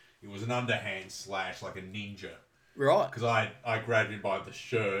was an underhand slash, like a ninja. Right. Because I grabbed him by the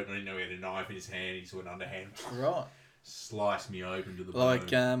shirt and I didn't know he had a knife in his hand. He saw an underhand. Right. Sliced me open to the bone. Like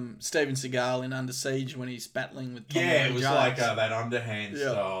Steven Seagal in Under Siege when he's battling with Tommy it was Jones. like that underhand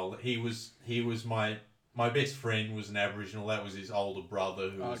style. He was my best friend was an Aboriginal. That was his older brother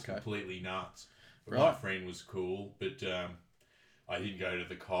who was completely nuts. But my friend was cool. But I didn't go to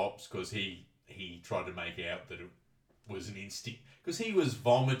the cops because he tried to make out that it was an instinct. Because he was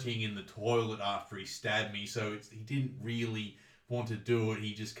vomiting in the toilet after he stabbed me, so he didn't really want to do it.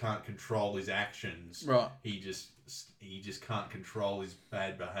 He just can't control his actions. Right. He just can't control his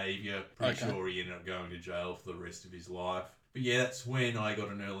bad behaviour. Pretty sure he ended up going to jail for the rest of his life. But yeah, that's when I got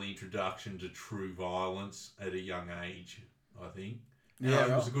an early introduction to true violence at a young age, I think. Yeah,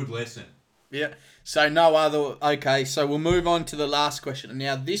 it was a good lesson. Yeah. So no other... Okay, so we'll move on to the last question.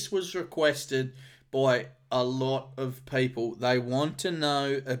 Now, this was requested by a lot of people. They want to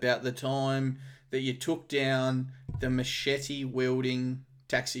know about the time that you took down the machete-wielding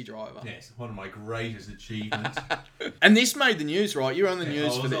taxi driver. Yes, one of my greatest achievements. And this made the news, right? You were on the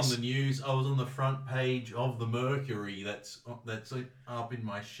news for this. I was on the news. I was on the front page of the Mercury. That's up in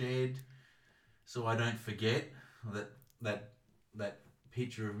my shed, so I don't forget that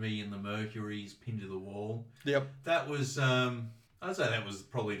picture of me in the Mercury is pinned to the wall. Yep. That was I'd say that was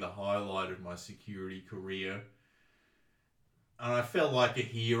probably the highlight of my security career, and I felt like a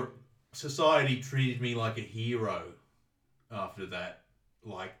hero. Society treated me like a hero after that.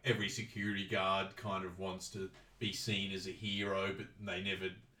 Like every security guard kind of wants to be seen as a hero, but they never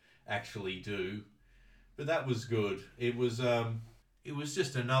actually do. But that was good. It was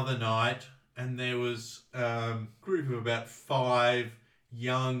just another night, and there was a group of about 5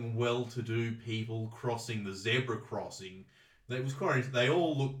 young, well-to-do people crossing the zebra crossing. They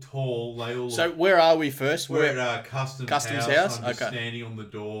all looked tall. So where are we first? We're at Customs House. I'm just okay. standing on the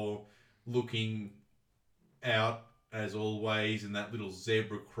door, looking out. As always, in that little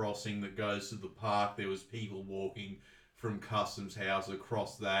zebra crossing that goes to the park, there was people walking from Customs House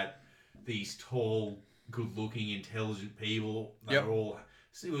across that. These tall, good-looking, intelligent people.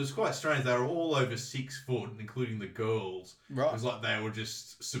 It was quite strange. They were all over 6 foot, including the girls. Right. It was like they were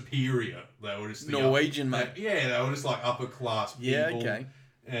just superior. They were just Norwegian, mate. They were just like upper-class people. Yeah, okay.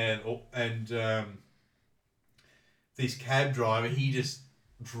 And this cab driver, he just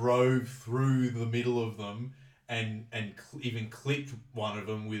drove through the middle of them. And even clipped one of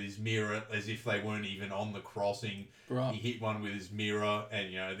them with his mirror as if they weren't even on the crossing. Right. He hit one with his mirror,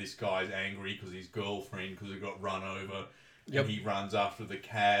 and this guy's angry because his girlfriend, because he got run over. Yep. And he runs after the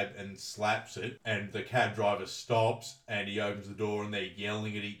cab and slaps it, and the cab driver stops, and he opens the door, and they're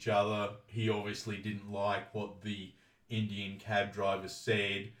yelling at each other. He obviously didn't like what the Indian cab driver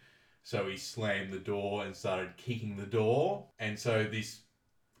said, so he slammed the door and started kicking the door, and so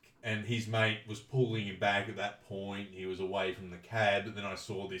and his mate was pulling him back at that point. He was away from the cab, but then I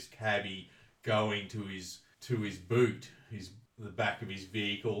saw this cabbie going to his boot, the back of his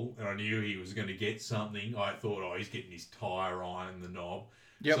vehicle, and I knew he was going to get something. I thought, he's getting his tyre iron in the knob.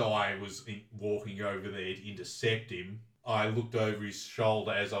 Yep. So I was walking over there to intercept him. I looked over his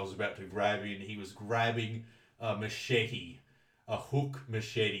shoulder as I was about to grab him, and he was grabbing a machete, a hook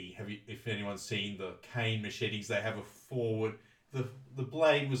machete. If anyone's seen the cane machetes, they have a forward. The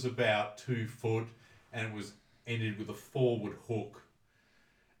blade was about 2 foot, and it was ended with a forward hook.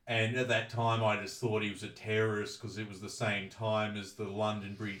 And at that time, I just thought he was a terrorist because it was the same time as the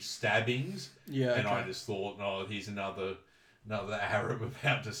London Bridge stabbings. Yeah. And Okay. I just thought, oh, here's another Arab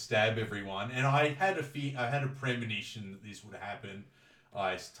about to stab everyone. And I had a premonition that this would happen.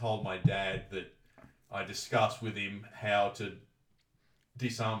 I told my dad that I discussed with him how to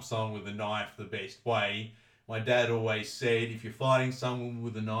disarm someone with a knife the best way. My dad always said, if you're fighting someone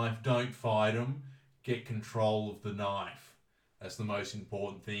with a knife, don't fight them. Get control of the knife. That's the most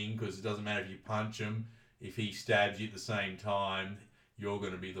important thing, because it doesn't matter if you punch him. If he stabs you at the same time, you're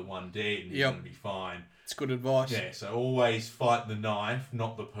going to be the one dead and you're going to be fine. It's good advice. Yeah, so always fight the knife,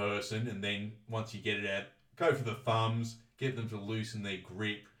 not the person. And then once you get it out, go for the thumbs, get them to loosen their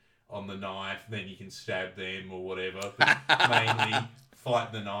grip on the knife. Then you can stab them or whatever. But mainly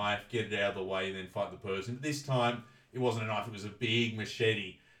fight the knife, get it out of the way, then fight the person. But this time, it wasn't a knife, it was a big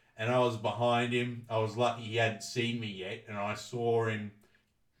machete. And I was behind him. I was lucky he hadn't seen me yet. And I saw him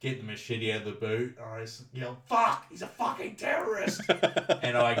get the machete out of the boot. And I yelled, fuck, he's a fucking terrorist.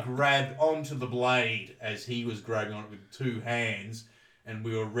 And I grabbed onto the blade as he was grabbing on it with 2 hands. And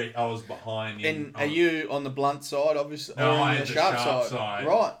I was behind him. And are you on the blunt side, obviously? No, or on I the had the sharp sharp side? side.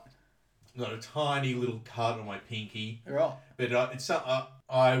 Right. Got a tiny little cut on my pinky. Right. But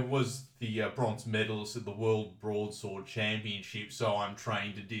I was the bronze medalist at the World Broadsword Championship, so I'm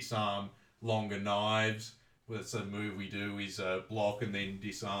trained to disarm longer knives. That's a move we do, is block and then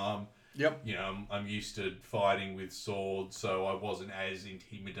disarm. Yep. You know, I'm used to fighting with swords, so I wasn't as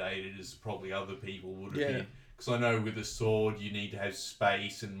intimidated as probably other people would have been. Because I know with a sword, you need to have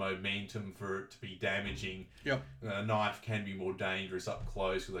space and momentum for it to be damaging. Yep. A knife can be more dangerous up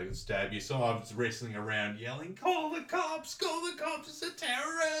close because they can stab you. So I was wrestling around yelling, call the cops, it's a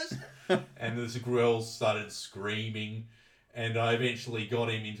terrorist. And this girl started screaming. And I eventually got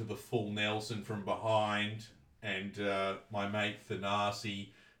him into the full Nelson from behind. And my mate Thanasi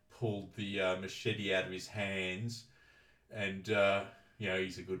pulled the machete out of his hands. And,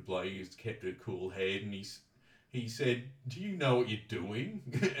 he's a good bloke. He's kept a cool head. And he said, do you know what you're doing?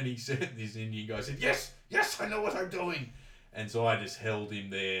 And he said, this Indian guy said, yes, I know what I'm doing. And so I just held him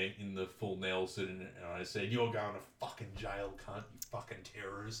there in the full Nelson, and I said, you're going to fucking jail, cunt, you fucking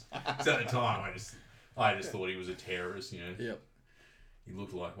terrorist. So at the time, I just thought he was a terrorist, Yep. He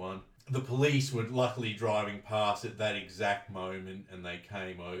looked like one. The police were luckily driving past at that exact moment, and they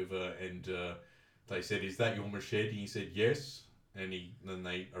came over, and they said, is that your machete? He said, yes. And then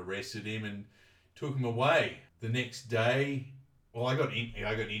they arrested him and took him away. The next day, well, I got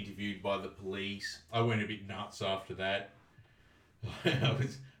interviewed by the police. I went a bit nuts after that.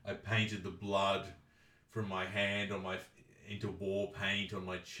 I painted the blood from my hand into war paint on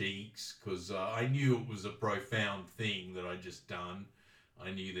my cheeks because I knew it was a profound thing that I'd just done. I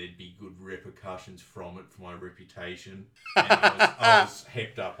knew there'd be good repercussions from it for my reputation. And I was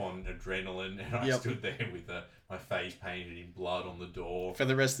hepped up on adrenaline, and I stood there with my face painted in blood on the door for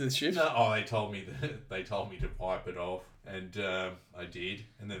the rest of the shift. No, they told me to wipe it off, and I did.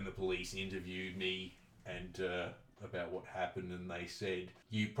 And then the police interviewed me and about what happened, and they said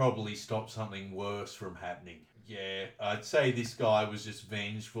you probably stopped something worse from happening. Yeah, I'd say this guy was just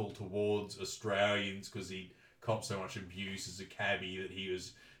vengeful towards Australians because he copped so much abuse as a cabbie that he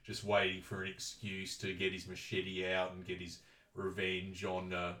was just waiting for an excuse to get his machete out and get his revenge on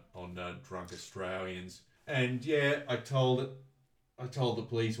drunk Australians. And yeah, I told the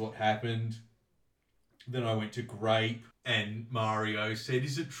police what happened. Then I went to Grape, and Mario said,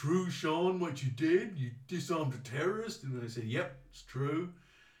 "Is it true, Shaun, what you did? You disarmed a terrorist?" And I said, "Yep, it's true."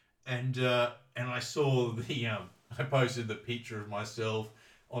 And I saw I posted the picture of myself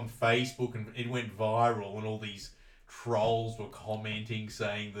on Facebook, and it went viral, and all these trolls were commenting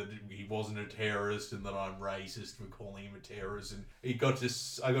saying that he wasn't a terrorist and that I'm racist for calling him a terrorist. And I got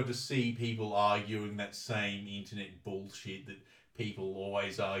to see people arguing that same internet bullshit that people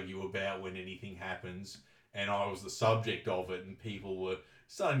always argue about when anything happens. And I was the subject of it, and people were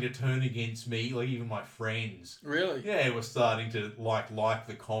starting to turn against me, like even my friends. Really? Yeah, were starting to like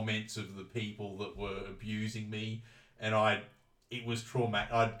the comments of the people that were abusing me. And it was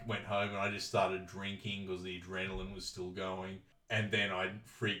traumatic. I went home and I just started drinking because the adrenaline was still going. And then I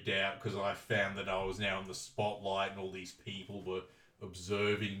freaked out because I found that I was now in the spotlight and all these people were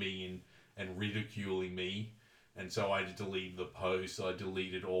observing me and ridiculing me. And so I deleted the post. I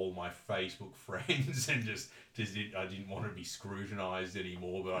deleted all my Facebook friends and I didn't want to be scrutinized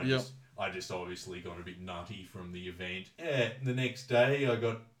anymore. But I just obviously got a bit nutty from the event. Yeah, the next day I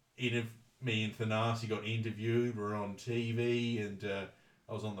got me and Thanasi got interviewed. We're on TV, and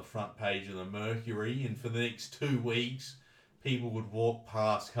I was on the front page of the Mercury. And for the next 2 weeks, people would walk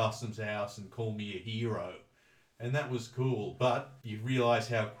past Customs House and call me a hero. And that was cool. But you realise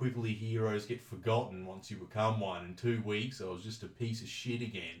how quickly heroes get forgotten once you become one. In 2 weeks, I was just a piece of shit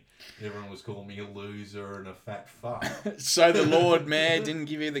again. Everyone was calling me a loser and a fat fuck. So the Lord Mayor didn't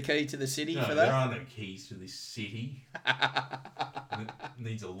give you the key to the city No, for there that? are no keys to this city. It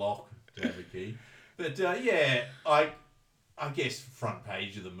needs a lock to have a key. But yeah, I guess front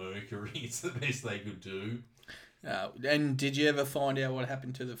page of the Mercury, it's the best they could do. And did you ever find out what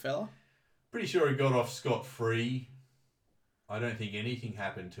happened to the fella? Pretty sure he got off scot-free. I don't think anything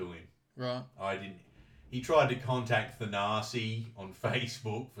happened to him. Right. I didn't. He tried to contact Thanasi on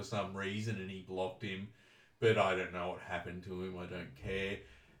Facebook for some reason and he blocked him. But I don't know what happened to him. I don't care.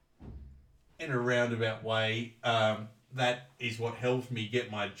 In a roundabout way, that is what helped me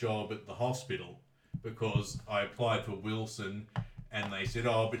get my job at the hospital. Because I applied for Wilson and they said,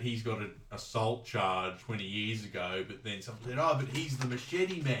 oh, but he's got an assault charge 20 years ago. But then someone said, oh, but he's the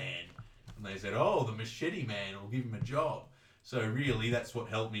machete man. And they said, oh, the machete man will give him a job. So really, that's what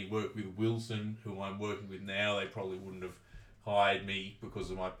helped me work with Wilson, who I'm working with now. They probably wouldn't have hired me because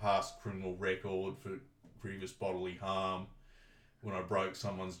of my past criminal record for previous bodily harm when I broke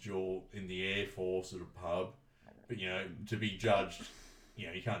someone's jaw in the Air Force at a pub. But, to be judged, you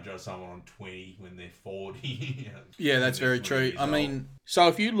can't judge someone on 20 when they're 40. Yeah, that's very true. I mean, so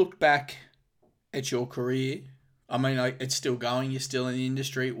if you look back at your career, I mean, it's still going. You're still in the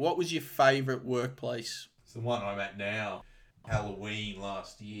industry. What was your favourite workplace? It's the one I'm at now. Halloween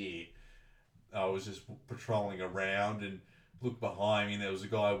last year, I was just patrolling around and looked behind me and there was a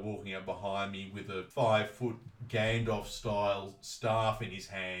guy walking up behind me with a 5-foot Gandalf style staff in his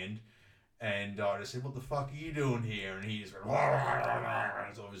hand, and I just said, what the fuck are you doing here? And he just went,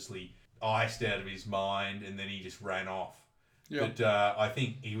 was obviously iced out of his mind, and then he just ran off. Yep. But I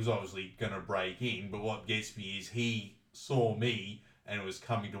think he was obviously going to break in, but what gets me is he saw me and was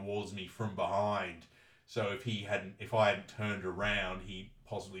coming towards me from behind. So if I hadn't turned around, he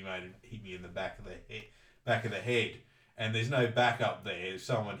possibly hit me in the back of the head. And there's no backup there. If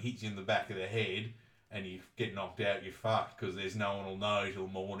someone hits you in the back of the head and you get knocked out, you're fucked because there's no one will know till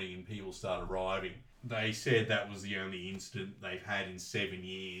morning and people start arriving. They said that was the only incident they've had in 7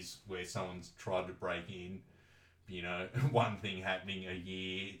 years where someone's tried to break in. One thing happening a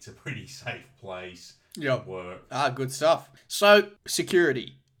year. It's a pretty safe place to work. Good stuff. So,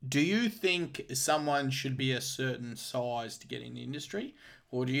 security. Do you think someone should be a certain size to get in the industry?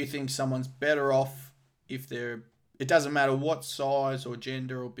 Or do you think someone's better off if it doesn't matter what size or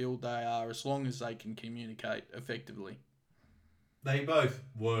gender or build they are, as long as they can communicate effectively? They both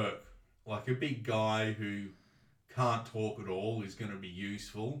work. Like a big guy who can't talk at all is going to be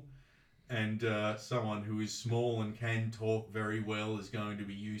useful. And someone who is small and can talk very well is going to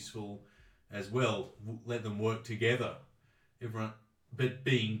be useful as well. Let them work together. But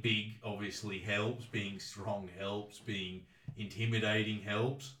being big obviously helps, being strong helps, being intimidating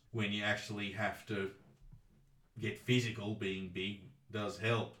helps. When you actually have to get physical, being big does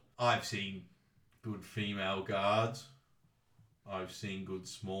help. I've seen good female guards. I've seen good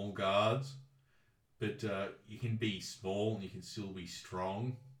small guards. But you can be small and you can still be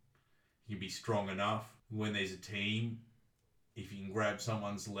strong. You can be strong enough. When there's a team, if you can grab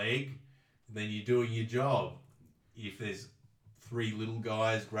someone's leg, then you're doing your job. If there's 3 little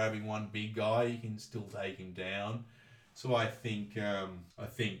guys grabbing one big guy, you can still take him down. So I think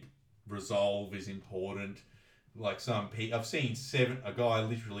resolve is important. Like some people, I've seen a guy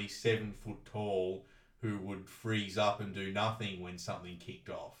literally 7 foot tall who would freeze up and do nothing when something kicked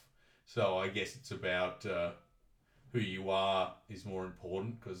off. So I guess it's about who you are is more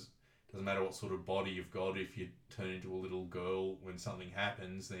important, because it doesn't matter what sort of body you've got. If you turn into a little girl when something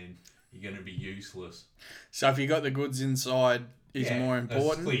happens, then you're going to be useless. So if you got the goods inside is more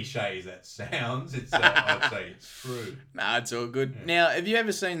important. As cliche as that sounds, I'd say it's true. Nah, it's all good. Yeah. Now, have you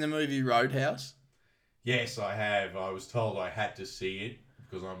ever seen the movie Roadhouse? Yes, I have. I was told I had to see it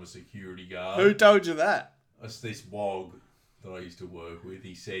because I'm a security guard. Who told you that? It's this wog that I used to work with.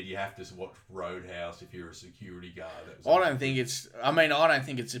 He said you have to watch Roadhouse if you're a security guard. I don't think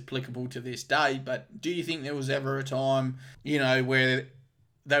it's applicable to this day, but do you think there was ever a time, where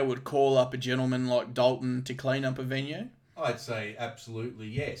they would call up a gentleman like Dalton to clean up a venue? I'd say absolutely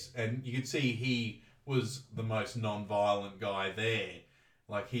yes. And you could see he was the most non-violent guy there.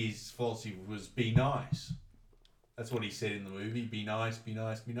 Like, his philosophy was be nice. That's what he said in the movie. Be nice, be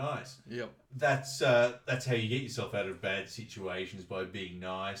nice, be nice. Yep. That's how you get yourself out of bad situations, by being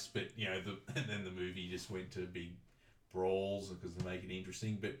nice. But, and then the movie just went to be brawls because they make it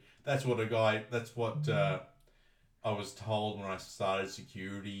interesting. But that's what I was told when I started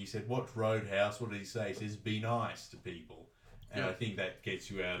security. He said, "Watch Roadhouse." What did he say? He says, "Be nice to people," and I think that gets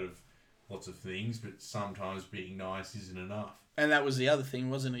you out of lots of things. But sometimes being nice isn't enough. And that was the other thing,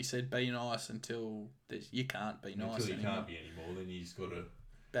 wasn't it? He said, "Be nice until you can't be nice Until you anymore." can't be anymore, then you just got to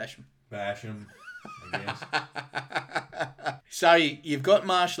Bash them. bash them, I guess. So you've got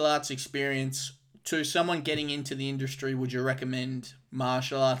martial arts experience. To someone getting into the industry, would you recommend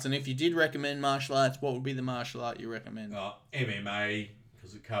martial arts? And if you did recommend martial arts, what would be the martial art you recommend? MMA,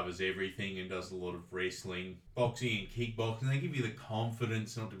 because it covers everything and does a lot of wrestling, boxing and kickboxing. They give you the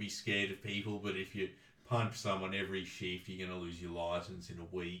confidence not to be scared of people, but if you punch someone every shift, you're going to lose your license in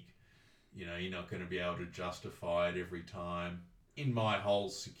a week. You know, you're not going to be able to justify it every time. In my whole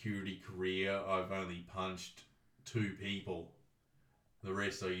security career, I've only punched 2 people. The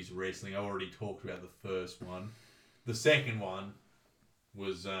rest I use wrestling. I already talked about the first one. The second one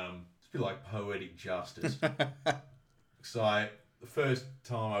was it's a bit like poetic justice. So the first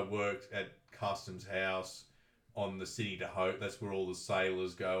time I worked at Customs House on the Sydney to Hobart, that's where all the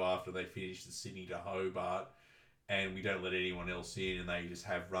sailors go after they finish the Sydney to Hobart, and we don't let anyone else in, and they just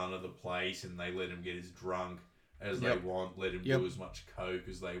have run of the place, and they let them get as drunk as they want, let them do as much coke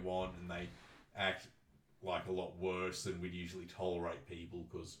as they want, and they act like a lot worse than we'd usually tolerate people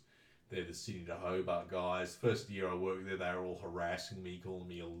because they're the Sydney to Hobart guys. First year I worked there, they were all harassing me, calling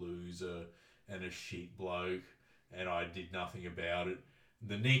me a loser and a shit bloke, and I did nothing about it.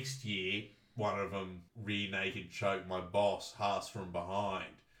 The next year, one of them rear naked choked my boss, Haas, from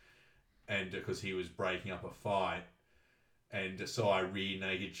behind, and because he was breaking up a fight, and so I rear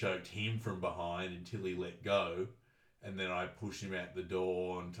naked choked him from behind until he let go, and then I pushed him out the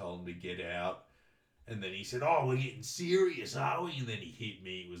door and told him to get out. And then he said, "Oh, we're getting serious, are we?" And then he hit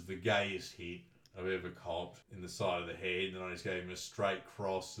me. It was the gayest hit I've ever copped in the side of the head. And then I just gave him a straight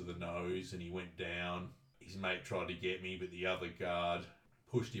cross to the nose and he went down. His mate tried to get me, but the other guard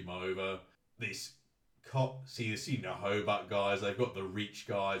pushed him over. This cop, see the Sydney Hobart guys, they've got the rich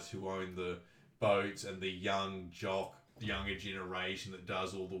guys who own the boats and the young jock, the younger generation that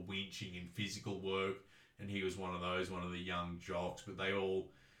does all the winching and physical work. And he was one of those, one of the young jocks. But they're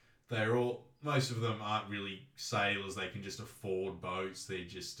all, most of them aren't really sailors. They can just afford boats. They're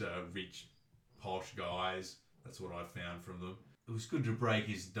just rich, posh guys. That's what I found from them. It was good to break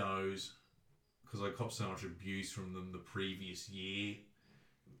his nose because I copped so much abuse from them the previous year.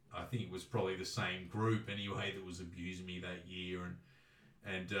 I think it was probably the same group anyway that was abusing me that year,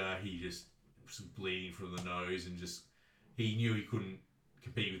 and he just was bleeding from the nose, and just he knew he couldn't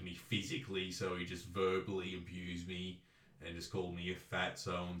compete with me physically, so he just verbally abused me and just called me a fat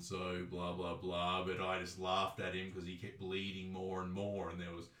so-and-so, blah, blah, blah. But I just laughed at him because he kept bleeding more and more, and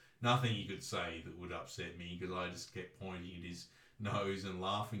there was nothing he could say that would upset me because I just kept pointing at his nose and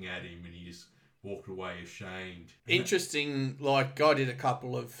laughing at him, and he just walked away ashamed. Interesting, like I did a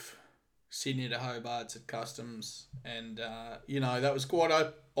couple of Sydney to Hobarts at Customs, and that was quite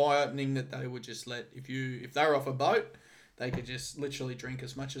eye-opening that they would just let, if they were off a boat, they could just literally drink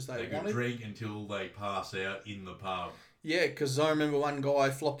as much as they wanted. They could drink until they pass out in the pub. Yeah, because I remember one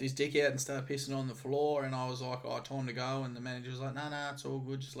guy flopped his dick out and started pissing on the floor, and I was like, "Oh, time to go," and the manager was like, "No, it's all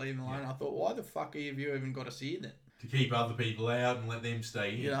good, just leave him alone." Yeah. I thought, why the fuck have you even got us here then? To keep other people out and let them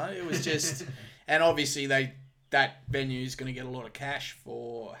stay in. It was just... And obviously that venue is going to get a lot of cash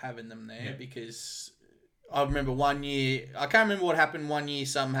for having them there because I remember one year... I can't remember what happened. One year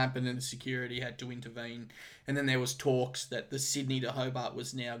something happened and the security had to intervene, and then there was talks that the Sydney to Hobart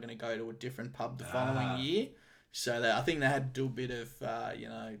was now going to go to a different pub the following year. So I think they had to do a bit of,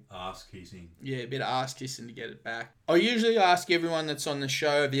 ass kissing. Yeah, a bit of ass kissing to get it back. I usually ask everyone that's on the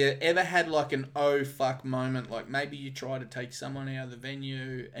show, have you ever had like an oh fuck moment? Like maybe you tried to take someone out of the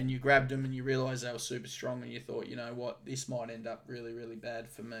venue and you grabbed them and you realised they were super strong and you thought, you know what, this might end up really, really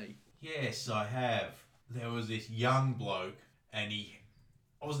bad for me. Yes, I have. There was this young bloke and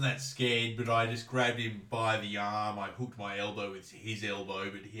I wasn't that scared, but I just grabbed him by the arm. I hooked my elbow with his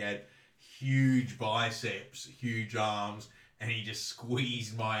elbow, but he had huge biceps, huge arms, and he just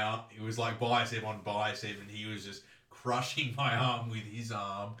squeezed my arm. It was like bicep on bicep, and he was just crushing my arm with his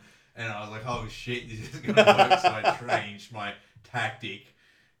arm. And I was like, oh shit, this isn't going to work. So I changed my tactic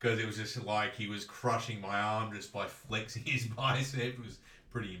because it was just like he was crushing my arm just by flexing his bicep. It was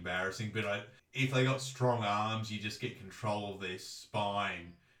pretty embarrassing. But if they got strong arms, you just get control of their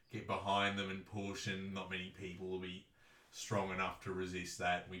spine, get behind them and push, and not many people will be strong enough to resist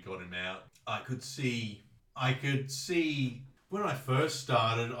that. We got him out. I could see when I first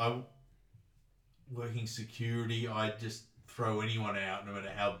started, working security, I'd just throw anyone out no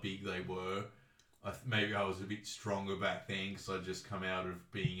matter how big they were. maybe I was a bit stronger back then because I'd just come out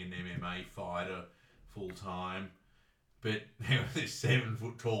of being an MMA fighter full time. But there was this 7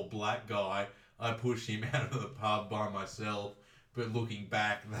 foot tall black guy. I pushed him out of the pub by myself. But looking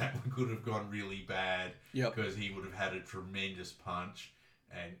back, that could have gone really bad. Yep. Because he would have had a tremendous punch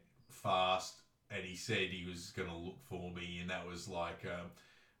and fast. And he said he was going to look for me. And that was like a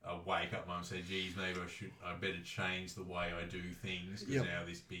wake up moment. Say, geez, maybe I better change the way I do things. Because now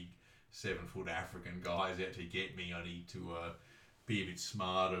this big 7 foot African guy is out to get me. I need to be a bit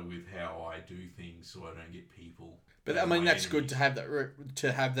smarter with how I do things so I don't get people. But I mean, that's good to have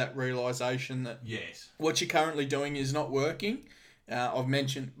that realization that what you're currently doing is not working. I've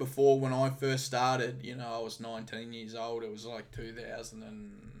mentioned before when I first started, I was 19 years old. It was like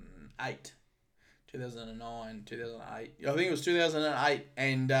 2008, 2009, 2008. I think it was 2008,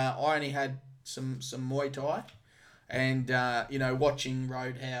 and I only had some Muay Thai, and watching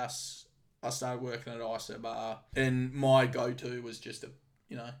Roadhouse, I started working at ISO Bar, and my go-to was just if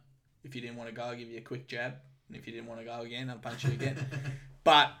you didn't want to go, I'll give you a quick jab. And if you didn't want to go again, I'll punch you again.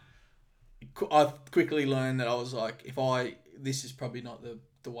 But I quickly learned that I was like, this is probably not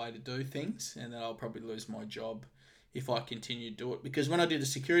the way to do things, and that I'll probably lose my job if I continue to do it. Because when I did the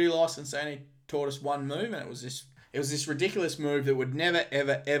security license, they only taught us one move, and it was this ridiculous move that would never,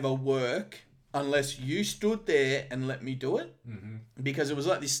 ever, ever work unless you stood there and let me do it. Mm-hmm. Because it was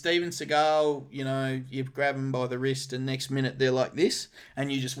like this Steven Seagal, you grab them by the wrist and next minute they're like this and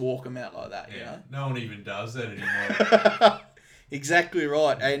you just walk them out like that, No one even does that anymore. Exactly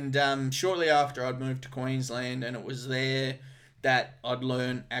right. And shortly after I'd moved to Queensland, and it was there that I'd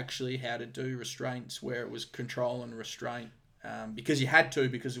learn actually how to do restraints where it was control and restraint. Because you had to,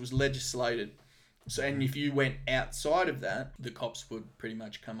 because it was legislated. So, and if you went outside of that, the cops would pretty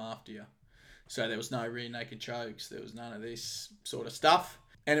much come after you. So there was no rear naked chokes. There was none of this sort of stuff.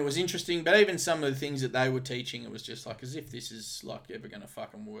 And it was interesting. But even some of the things that they were teaching, it was just like as if this is like ever going to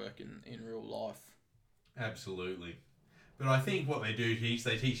fucking work in real life. Absolutely. But I think what they do teach,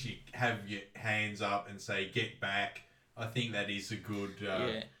 they teach you have your hands up and say, get back. I think that is a good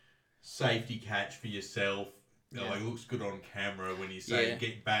safety catch for yourself. Like, it looks good on camera when you say,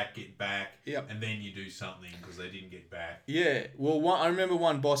 get back. Yep. And then you do something because they didn't get back. Yeah. Well, I remember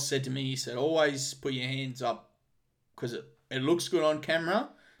one boss said to me, he said, always put your hands up because it looks good on camera.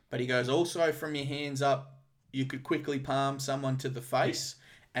 But he goes, also from your hands up, you could quickly palm someone to the face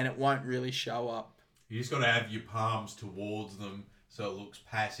and it won't really show up. You just got to have your palms towards them so it looks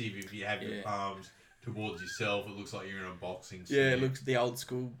passive. If you have your palms towards yourself, it looks like you're in a boxing stand. Yeah, it looks the old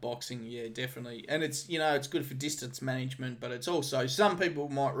school boxing. Yeah, definitely. And it's, it's good for distance management, but it's also, some people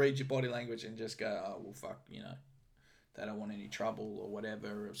might read your body language and just go, oh, well, fuck, they don't want any trouble or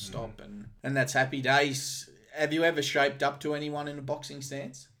whatever, or stop. And that's happy days. Have you ever shaped up to anyone in a boxing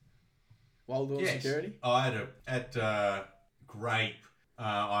stance while doing security? I had at Grape,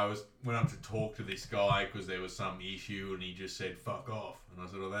 I went up to talk to this guy because there was some issue and he just said, fuck off. And I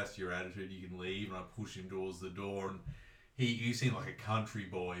said, oh, that's your attitude, you can leave. And I pushed him towards the door and he seemed like a country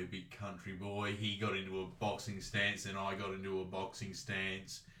boy, a big country boy. He got into a boxing stance, then I got into a boxing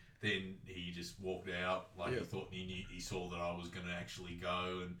stance. Then he just walked out like he saw that I was going to actually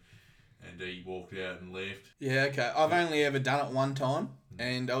go and he walked out and left. Yeah, okay. I've only ever done it one time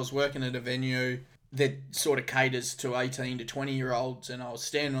and I was working at a venue that sort of caters to 18 to 20-year-olds, and I was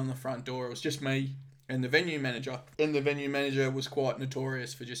standing on the front door. It was just me and the venue manager. And the venue manager was quite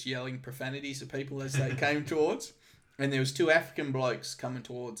notorious for just yelling profanities at people as they came towards. And there was two African blokes coming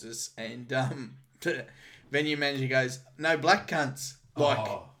towards us, and the venue manager goes, no black cunts.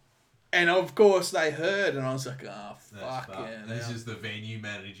 And of course they heard, and I was like, oh, fuck yeah. This is the venue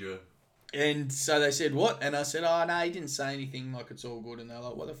manager. And so they said, what? And I said, oh, no, he didn't say anything, like, it's all good. And they're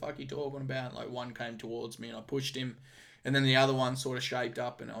like, what the fuck are you talking about? Like, one came towards me and I pushed him. And then the other one sort of shaped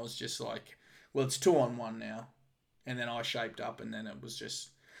up and I was just like, well, it's 2-on-1 now. And then I shaped up and then it was just...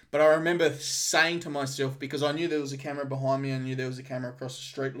 But I remember saying to myself, because I knew there was a camera behind me, I knew there was a camera across the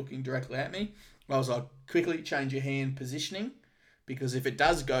street looking directly at me, I was like, quickly change your hand positioning, because if it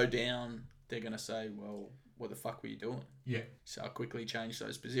does go down, they're going to say, well... what the fuck were you doing? Yeah. So I quickly changed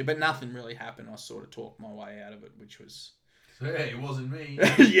those positions. But nothing really happened. I sort of talked my way out of it, which was... So, yeah, it wasn't me.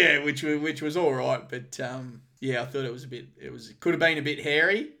 Yeah, which was all right. But, I thought it was it could have been a bit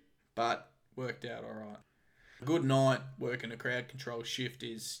hairy, but worked out all right. A good night working a crowd control shift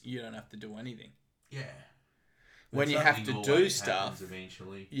is you don't have to do anything. Yeah. When you have to do stuff...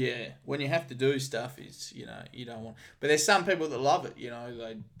 eventually. Yeah. When you have to do stuff is, you don't want... But there's some people that love it,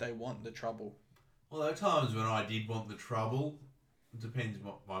 they want the trouble. Well, there are times when I did want the trouble. It depends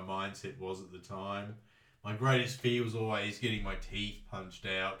what my mindset was at the time. My greatest fear was always getting my teeth punched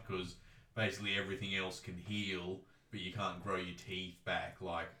out because basically everything else can heal, but you can't grow your teeth back.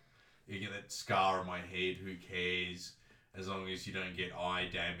 Like, you get that scar on my head, who cares? As long as you don't get eye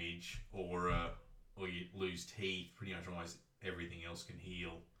damage or you lose teeth, pretty much almost everything else can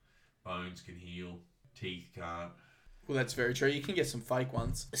heal. Bones can heal, teeth can't. Well, that's very true. You can get some fake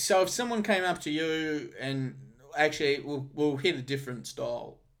ones. So if someone came up to you and actually, we'll hit a different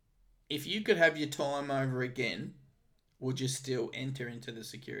style. If you could have your time over again, would you still enter into the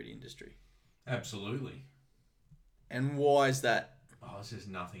security industry? Absolutely. And why is that? Oh, there's just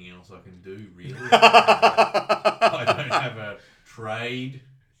nothing else I can do, really. I don't have a trade.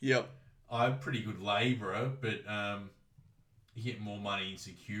 Yep. I'm a pretty good labourer, but you get more money in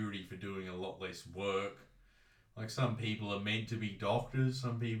security for doing a lot less work. Like, some people are meant to be doctors,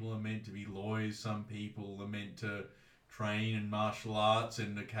 some people are meant to be lawyers, some people are meant to train in martial arts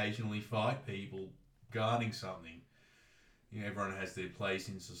and occasionally fight people guarding something. You know, everyone has their place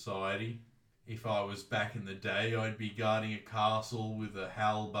in society. If I was back in the day, I'd be guarding a castle with a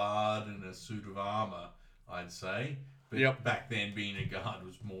halberd and a suit of armour, I'd say. But Yep. back then, being a guard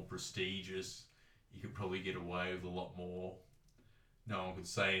was more prestigious. You could probably get away with a lot more. No one could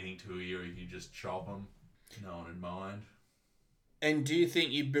say anything to you, or you could just chop them. No one would mind. And do you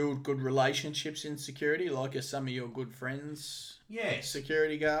think you build good relationships in security? Like, are some of your good friends Yes.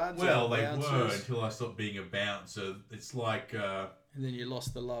 security guards? Well, or they were bouncers? until I stopped being a bouncer. It's like, And then you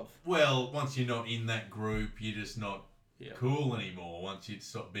lost the love. well, once you're not in that group, you're just not Yep. cool anymore. Once you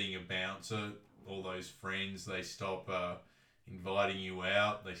stop being a bouncer, all those friends, they stop inviting you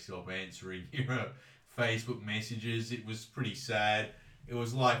out. They stop answering your Facebook messages. It was pretty sad. It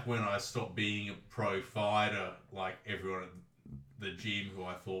was like when I stopped being a pro fighter, like everyone at the gym who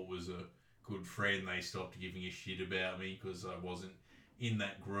I thought was a good friend, they stopped giving a shit about me because I wasn't in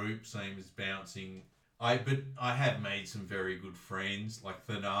that group, same as bouncing. But I have made some very good friends, like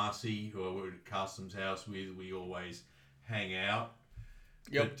Thanasi, who I worked at Customs House with. We always hang out.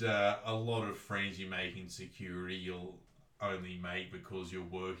 Yep. But a lot of friends you make in security, you'll only make because you're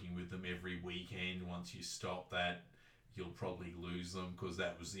working with them every weekend. Once you stop that, you'll probably lose them because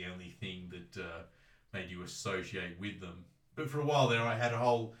that was the only thing that made you associate with them. But for a while there,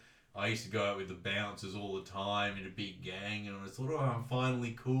 I used to go out with the bouncers all the time in a big gang, and I thought, oh, I'm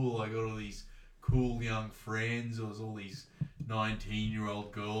finally cool. I got all these cool young friends. There was all these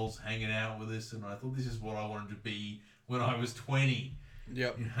 19-year-old girls hanging out with us, and I thought this is what I wanted to be when I was 20.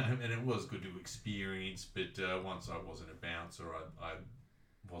 Yep. You know, and it was good to experience, but once I wasn't a bouncer, I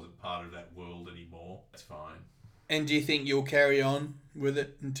wasn't part of that world anymore. That's fine. And do you think you'll carry on with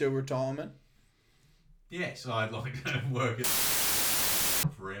it until retirement? Yes, I'd like to work it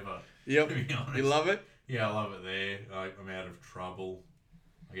forever. Yep. To be honest. You love it? Yeah, I love it there. I'm out of trouble.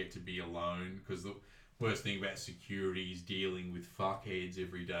 I get to be alone because the worst thing about security is dealing with fuckheads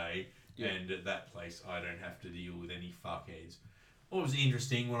every day. Yeah. And at that place, I don't have to deal with any fuckheads. What was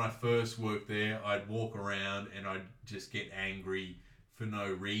interesting, when I first worked there, I'd walk around and I'd just get angry for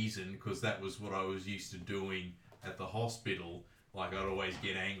no reason because that was what I was used to doing at the hospital. Like, I'd always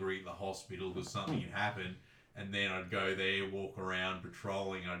get angry at the hospital because something had happened, and then I'd go there, walk around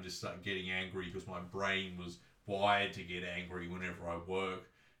patrolling, and I'd just start getting angry because my brain was wired to get angry whenever I work.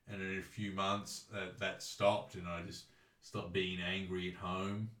 And in a few months, that stopped, and I just stopped being angry at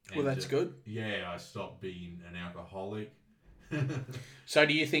home. Well, that's good. Yeah, I stopped being an alcoholic. So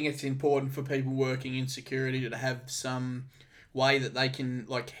do you think it's important for people working in security to have some way that they can,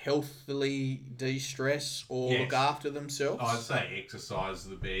 like, healthily de-stress or look after themselves? I'd say exercise is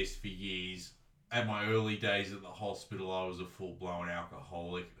the best. For years, at my early days at the hospital, I was a full-blown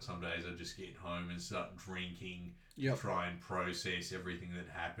alcoholic. Some days I'd just get home and start drinking, try and process everything that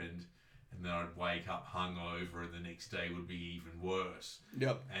happened, and then I'd wake up hungover, and the next day would be even worse.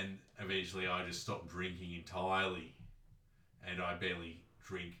 Yep. And eventually I just stopped drinking entirely, and I barely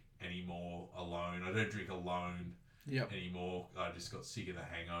drink anymore alone. I don't drink alone anymore. I just got sick of the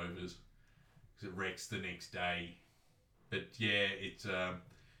hangovers because it wrecks the next day. But yeah, it's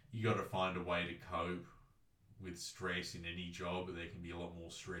you got to find a way to cope with stress in any job, but there can be a lot more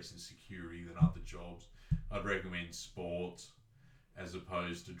stress in security than other jobs. I'd recommend sports as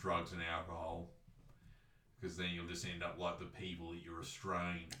opposed to drugs and alcohol, because then you'll just end up like the people that you're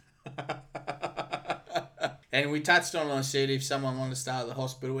restraining. And we touched on, I said, if someone wanted to start at the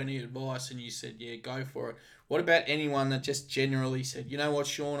hospital, any advice, and you said, yeah, go for it. What about anyone that just generally said, you know what,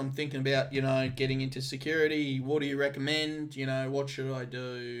 Shaun, I'm thinking about, getting into security. What do you recommend? What should I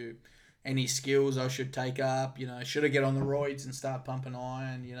do? Any skills I should take up? Should I get on the roids and start pumping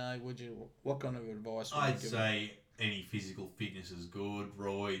iron? What kind of advice would you give? I'd say any physical fitness is good.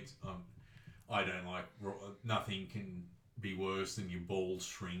 Roids, I don't like, nothing can be worse than your balls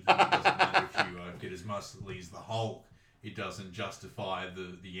shrinking. It doesn't matter if you get as muscly as the Hulk. It doesn't justify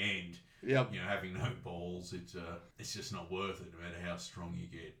the end. Yep. Having no balls, it's just not worth it, no matter how strong you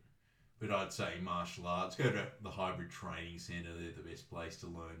get. But I'd say martial arts. Go to the Hybrid Training Centre. They're the best place to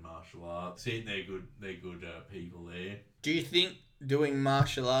learn martial arts. They're good. They're good people there. Do you think doing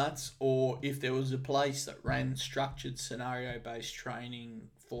martial arts, or if there was a place that ran structured scenario-based training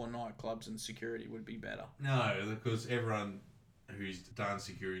for nightclubs and security, would be better? No, because everyone who's done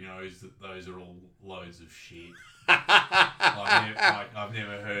security knows that those are all loads of shit. I've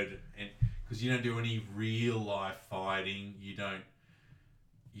never heard, because you don't do any real life fighting. You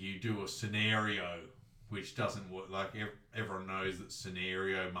do a scenario which doesn't work. Like everyone knows that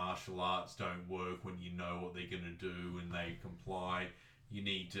scenario martial arts don't work when you know what they're going to do and they comply. You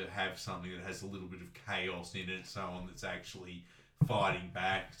need to have something that has a little bit of chaos in it, someone that's actually fighting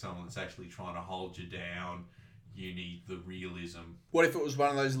back, someone that's actually trying to hold you down. You need the realism. What if it was one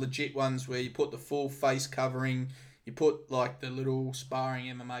of those legit ones where you put the full face covering, you put like the little sparring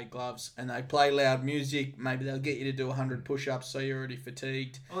MMA gloves, and they play loud music? Maybe they'll get you to do 100 push-ups so you're already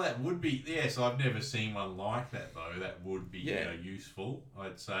fatigued. Well, that would be, yes, I've never seen one like that though. That would be useful,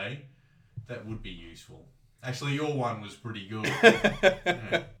 I'd say. That would be useful. Actually, your one was pretty good.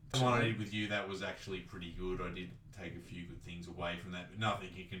 The one I did with you, that was actually pretty good. I did take a few good things away from that, but nothing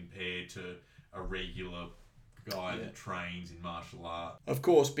can compare to a regular guy that trains in martial art. Of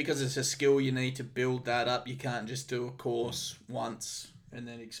course, because it's a skill, you need to build that up. You can't just do a course once and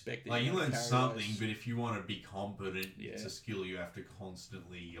then expect it. Like, you learn something, but if you want to be competent, it's a skill you have to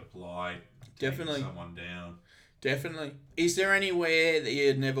constantly apply. Definitely. Someone down. Definitely. Is there anywhere that you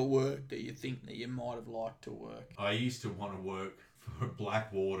had never worked that you think that you might have liked to work? I used to want to work for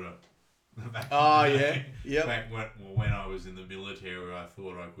Blackwater. Back when I was in the military, I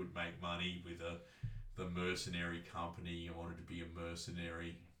thought I could make money with the mercenary company. I wanted to be a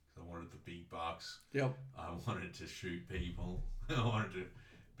mercenary. I wanted the big bucks. Yep. I wanted to shoot people. I wanted to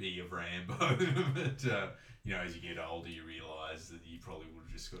be a Rambo. But, as you get older, you realise that you probably would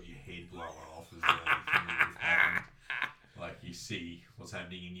have just got your head blown off as well. Like, you see what's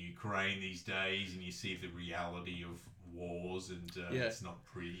happening in Ukraine these days, and you see the reality of wars, and it's not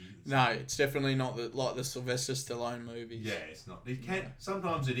pretty. It's definitely not like the Sylvester Stallone movies. Yeah, it's not. It can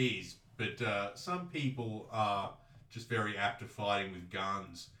sometimes it is, but some people are just very apt to fighting with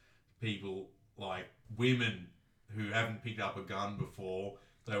guns. People like women who haven't picked up a gun before,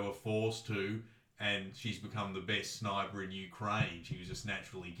 they were forced to, and she's become the best sniper in Ukraine. She was just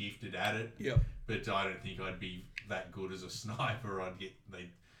naturally gifted at it. Yeah. But I don't think I'd be that good as a sniper.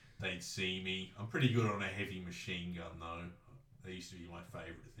 They'd see me. I'm pretty good on a heavy machine gun though. That used to be my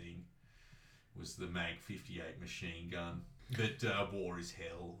favourite thing. Was the Mag 58 machine gun. But war is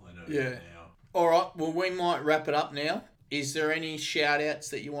hell. I know that now. All right. Well, we might wrap it up now. Is there any shout-outs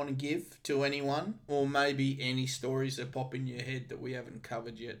that you want to give to anyone, or maybe any stories that pop in your head that we haven't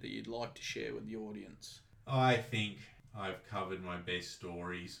covered yet that you'd like to share with the audience? I think I've covered my best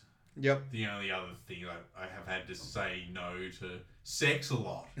stories. Yep. The only other thing I have had to say no to sex a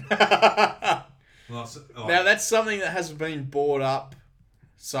lot. Now, that's something that hasn't been brought up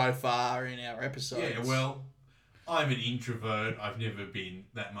so far in our episodes. Yeah, well, I'm an introvert. I've never been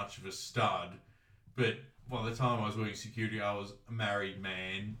that much of a stud. But by the time I was working security, I was a married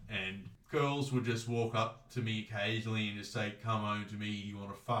man, and girls would just walk up to me occasionally and just say, "Come home to me, you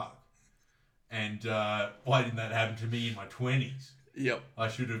want to fuck?" And why didn't that happen to me in my 20s? Yep. I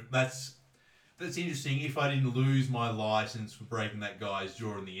should have. That's interesting. If I didn't lose my license for breaking that guy's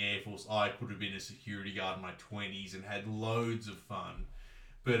jaw in the Air Force, I could have been a security guard in my 20s and had loads of fun.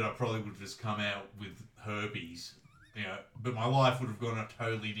 But I probably would have just come out with herpes. But my life would have gone a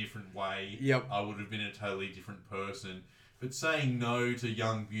totally different way. Yep. I would have been a totally different person. But saying no to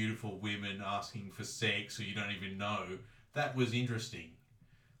young, beautiful women asking for sex who you don't even know, that was interesting.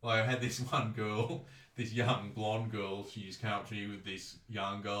 Like, I had this one girl, this young blonde girl, she just came up to me with this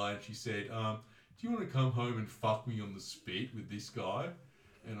young guy, and she said, "Do you want to come home and fuck me on the spit with this guy?"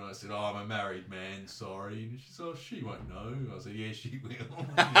 And I said, "Oh, I'm a married man, sorry." And she said, "Oh, she won't know." I said, "Yeah, she will."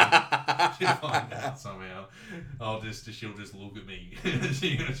 She'll find out somehow. She'll just look at me.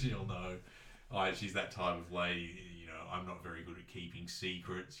 She'll know. She's that type of lady. I'm not very good at keeping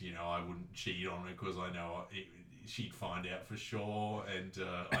secrets. I wouldn't cheat on her because I know she'd find out for sure, and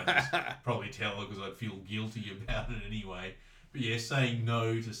I'd just probably tell her because I'd feel guilty about it anyway. But yeah, saying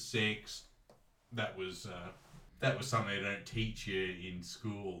no to sex, that was something they don't teach you in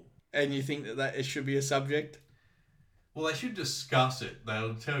school. And you think that it should be a subject? Well, they should discuss it.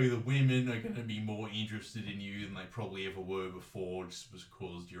 They'll tell you that women are going to be more interested in you than they probably ever were before, just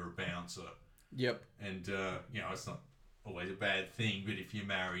because you're a bouncer. Yep. And it's not. always a bad thing, but if you're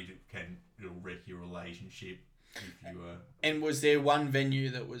married, it'll wreck your relationship. If you And was there one venue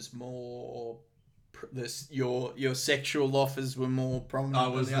that was more your sexual offers were more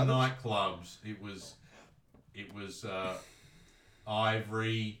prominent? it was than the others? nightclubs. It was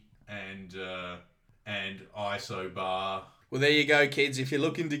Ivory and ISO Bar. Well, there you go, kids. If you're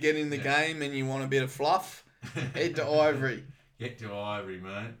looking to get in the game and you want a bit of fluff, head to Ivory. Get to Ivory,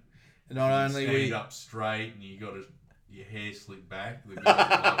 mate. Not you only stand we up straight and you got your hair slicked back. The girls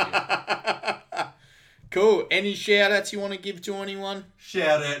love you. Cool. Any shout outs you want to give to anyone?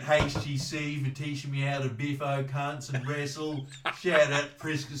 Shout out HGC for teaching me how to biffo cunts and wrestle. Shout out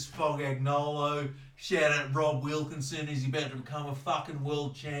Priscus Fogagnolo. Shout out Rob Wilkinson. He's about to become a fucking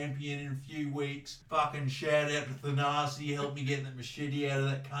world champion in a few weeks. Fucking shout out to Thanasi. He helped me get the machete out of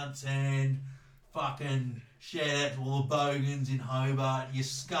that cunt's hand. Fucking shout out to all the bogans in Hobart. You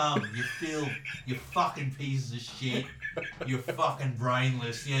scum. You filth. You fucking pieces of shit. You're fucking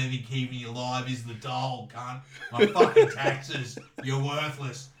brainless. The only thing keeping you alive is the dole, cunt. My fucking taxes. You're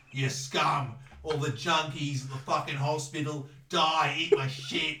worthless. You scum. All the junkies at the fucking hospital. Die. Eat my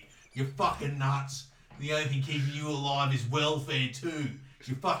shit. You're fucking nuts. The only thing keeping you alive is welfare too.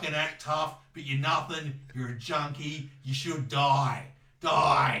 You fucking act tough, but you're nothing. You're a junkie. You should die.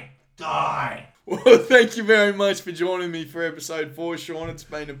 Die. Die. Well, thank you very much for joining me for episode 4, Shaun. It's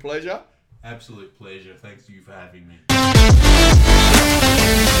been a pleasure. Absolute pleasure. Thanks to you for having me.